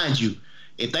get behind you,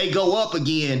 If they go up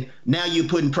again, now you're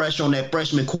putting pressure on that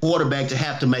freshman quarterback to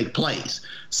have to make plays.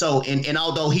 So, and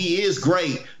although he is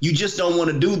great, you just don't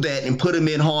want to do that and put him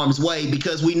in harm's way,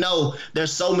 because we know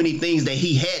there's so many things that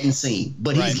he hadn't seen,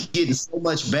 but he's getting so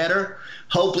much better.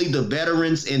 Hopefully the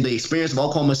veterans and the experience of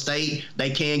Oklahoma State, they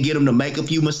can get him to make a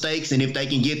few mistakes. And if they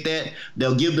can get that,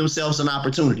 they'll give themselves an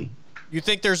opportunity. You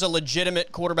think there's a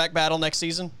legitimate quarterback battle next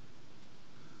season?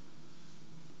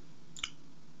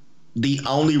 The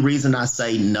only reason I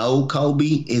say no,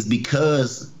 Kobe, is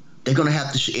because they're going to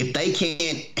have to if they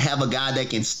can't have a guy that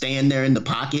can stand there in the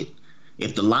pocket,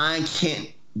 if the line can't,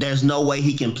 there's no way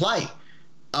he can play.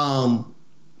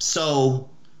 So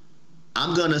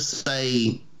I'm going to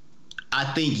say, I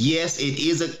think, yes, it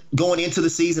is going into the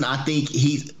season. I think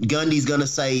Gundy's going to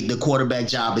say the quarterback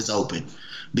job is open,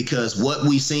 because what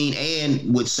we've seen,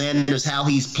 and with Sanders, how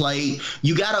he's played,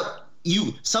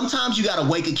 sometimes you got to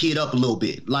wake a kid up a little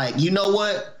bit. Like, you know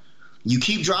what? You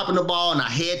keep dropping the ball, and I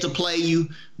had to play you.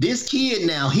 This kid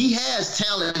now, he has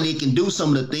talent, and he can do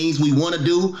some of the things we want to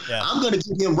do. Yeah. I'm going to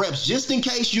give him reps just in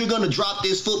case you're going to drop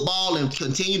this football and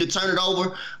continue to turn it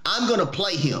over. I'm going to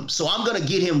play him, so I'm going to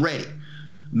get him ready.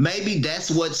 Maybe that's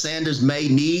what Sanders may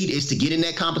need, is to get in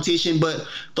that competition. But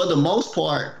for the most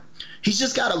part, he's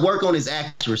just got to work on his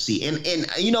accuracy. And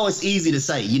it's easy to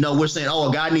say. We're saying,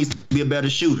 a guy needs to be a better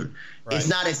shooter. Right. It's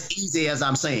not as easy as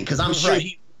I'm saying, because I'm sure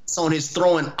he's on his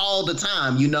throwing all the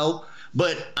time,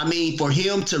 But, I mean, for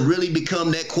him to really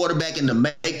become that quarterback and to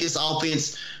make this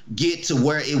offense get to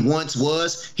where it once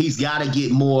was, he's got to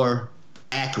get more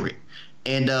accurate.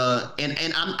 And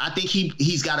I think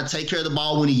he's got to take care of the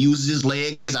ball when he uses his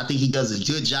legs. I think he does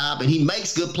a good job, and he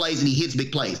makes good plays, and he hits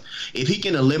big plays. If he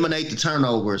can eliminate the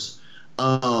turnovers,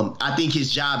 I think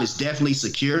his job is definitely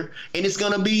secure, and it's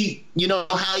going to be,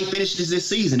 how he finishes this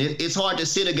season. It's hard to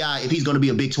sit a guy if he's going to be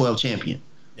a Big 12 champion.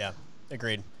 Yeah,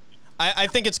 agreed. I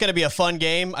think it's going to be a fun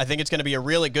game. I think it's going to be a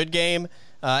really good game.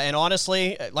 And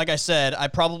honestly, like I said, I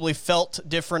probably felt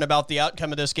different about the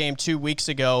outcome of this game 2 weeks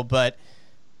ago, but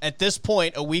at this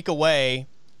point, a week away,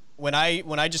 when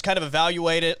I just kind of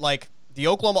evaluate it, like, the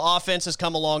Oklahoma offense has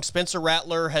come along. Spencer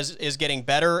Rattler is getting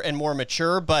better and more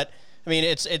mature, but I mean,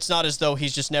 it's not as though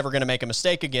he's just never going to make a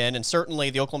mistake again. And certainly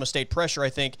the Oklahoma State pressure, I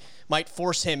think, might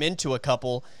force him into a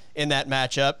couple in that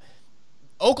matchup.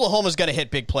 Oklahoma's going to hit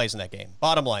big plays in that game.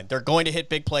 Bottom line, they're going to hit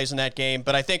big plays in that game,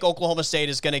 but I think Oklahoma State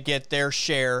is going to get their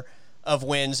share of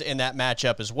wins in that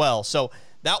matchup as well. So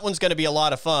that one's going to be a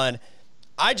lot of fun.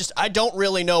 I don't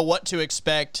really know what to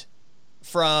expect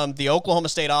from the Oklahoma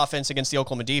State offense against the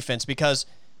Oklahoma defense, because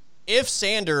if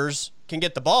Sanders can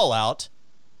get the ball out,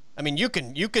 I mean, you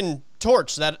can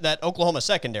torch that Oklahoma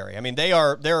secondary. I mean, there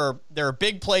are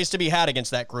big plays to be had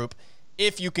against that group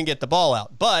if you can get the ball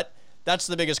out. But that's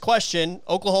the biggest question.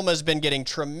 Oklahoma has been getting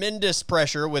tremendous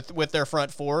pressure with their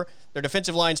front four. Their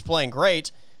defensive line's playing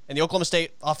great, and the Oklahoma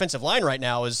State offensive line right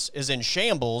now is in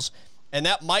shambles. And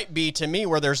that might be, to me,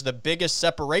 where there's the biggest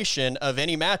separation of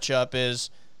any matchup is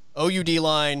OU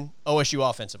D-line, OSU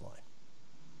offensive line.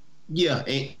 Yeah,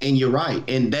 and you're right.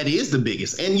 And that is the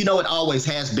biggest. And, it always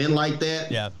has been like that.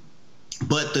 Yeah.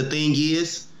 But the thing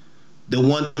is, the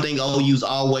one thing OU's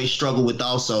always struggled with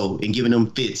also in giving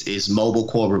them fits is mobile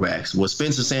quarterbacks. Well,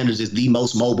 Spencer Sanders is the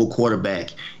most mobile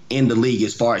quarterback in the league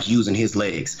as far as using his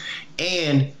legs.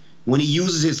 And when he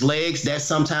uses his legs, that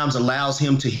sometimes allows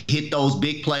him to hit those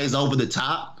big plays over the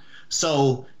top.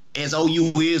 So as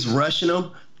OU is rushing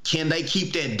them, can they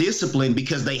keep that discipline,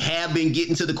 because they have been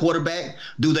getting to the quarterback?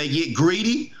 Do they get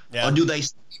greedy, or do they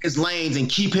stick his lanes and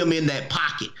keep him in that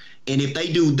pocket? And if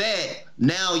they do that,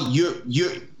 now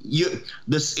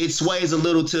it sways a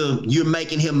little to you're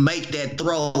making him make that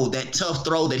throw, that tough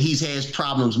throw that he's has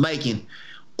problems making.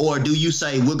 Or do you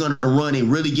say we're going to run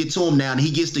and really get to him now, and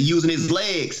he gets to using his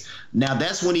legs? Now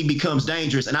that's when he becomes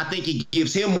dangerous. And I think it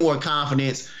gives him more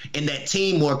confidence and that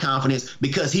team more confidence,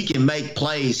 because he can make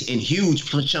plays in huge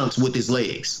chunks with his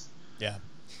legs. Yeah.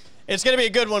 It's going to be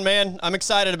a good one, man. I'm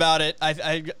excited about it.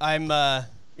 I'm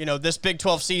this Big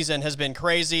 12 season has been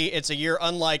crazy. It's a year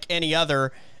unlike any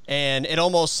other, and it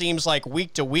almost seems like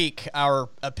week to week our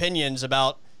opinions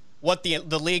about what the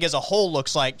league as a whole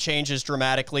looks like changes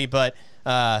dramatically. But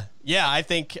I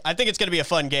think it's going to be a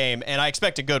fun game, and I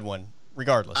expect a good one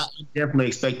regardless. I definitely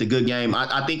expect a good game.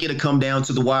 I think it'll come down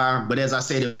to the wire. But as I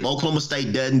said, if Oklahoma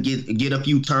State doesn't get a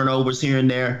few turnovers here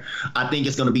and there, I think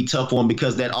it's going to be tough for them,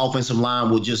 because that offensive line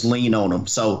will just lean on them.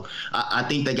 So I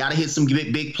think they got to hit some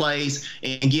big plays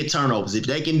and get turnovers. If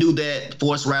they can do that,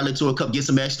 force Riley to get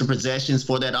some extra possessions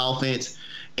for that offense,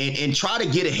 and try to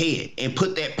get ahead and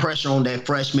put that pressure on that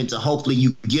freshman to hopefully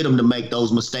you get them to make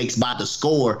those mistakes by the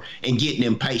score and getting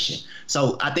impatient.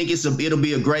 So I think it'll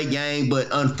be a great game, but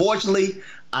unfortunately,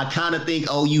 I kind of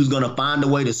think OU's going to find a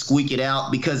way to squeak it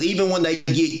out, because even when they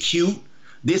get cute,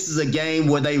 this is a game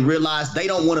where they realize they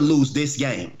don't want to lose this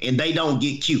game, and they don't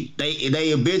get cute. They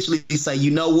eventually say,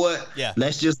 you know what? Yeah.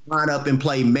 Let's just line up and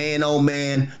play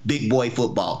man-on-man, big boy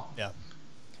football. Yeah.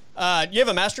 You have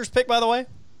a Masters pick, by the way?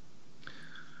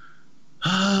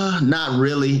 Not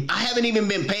really. I haven't even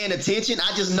been paying attention.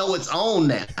 I just know it's on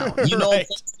now. You know right.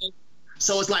 what I'm saying?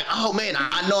 So it's like, oh, man,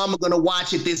 I know I'm going to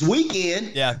watch it this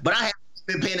weekend. Yeah. But I haven't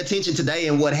been paying attention today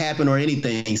and what happened or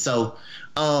anything. So,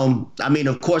 I mean,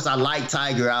 of course, I like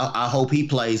Tiger. I hope he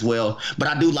plays well. But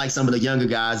I do like some of the younger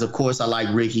guys. Of course, I like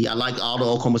Ricky. I like all the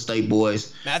Oklahoma State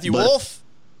boys. Matthew Wolff?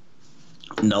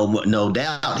 No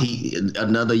doubt. He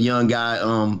another young guy.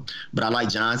 But I like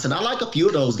Johnson. I like a few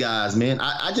of those guys, man.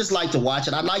 I just like to watch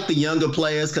it. I like the younger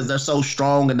players because they're so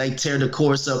strong and they tear the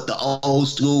course up the old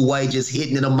school way, just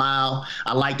hitting it a mile.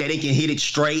 I like that they can hit it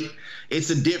straight. It's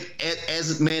a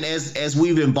as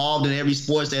we've evolved in every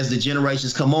sports, as the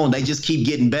generations come on, they just keep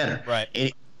getting better. Right.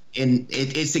 And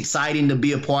it's exciting to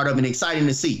be a part of and exciting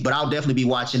to see. But I'll definitely be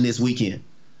watching this weekend.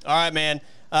 All right, man.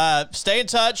 Stay in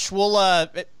touch. We'll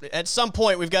at some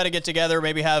point we've got to get together,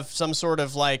 maybe have some sort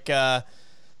of like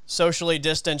socially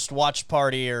distanced watch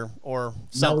party or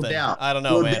something. No doubt. I don't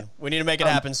know, man. We need to make it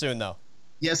happen soon, though.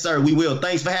 Yes, sir. We will.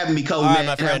 Thanks for having me, Kobe. All right, man.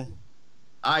 my friend.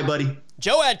 All right, buddy.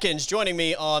 Joe Adkins joining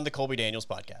me on the Colby Daniels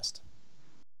podcast.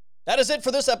 That is it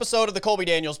for this episode of the Colby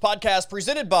Daniels podcast,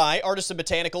 presented by Artisan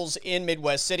Botanicals in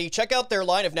Midwest City. Check out their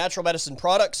line of natural medicine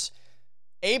products,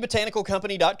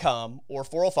 abotanicalcompany.com or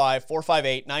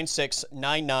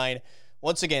 405-458-9699.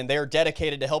 Once again, they are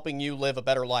dedicated to helping you live a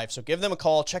better life. So give them a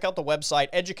call, check out the website,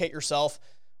 educate yourself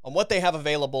on what they have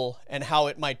available and how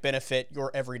it might benefit your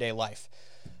everyday life.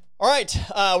 All right,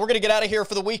 we're going to get out of here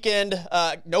for the weekend.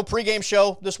 No pregame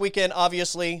show this weekend,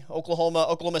 obviously.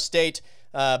 Oklahoma State,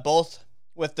 both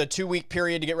with the 2-week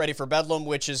period to get ready for Bedlam,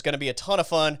 which is going to be a ton of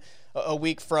fun a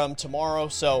week from tomorrow.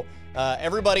 So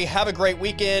everybody have a great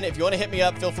weekend. If you want to hit me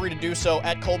up, feel free to do so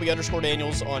at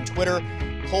Colby_Daniels on Twitter,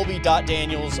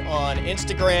 Colby.Daniels on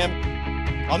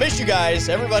Instagram. I'll miss you guys.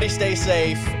 Everybody stay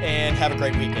safe and have a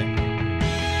great weekend.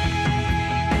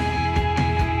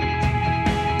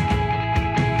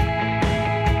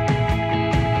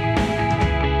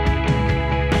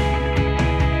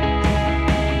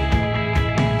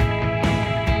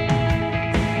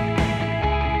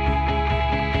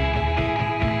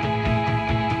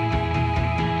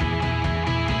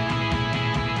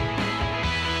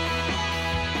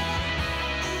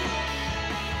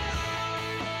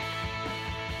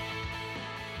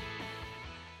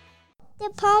 The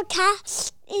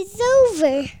podcast is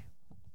over.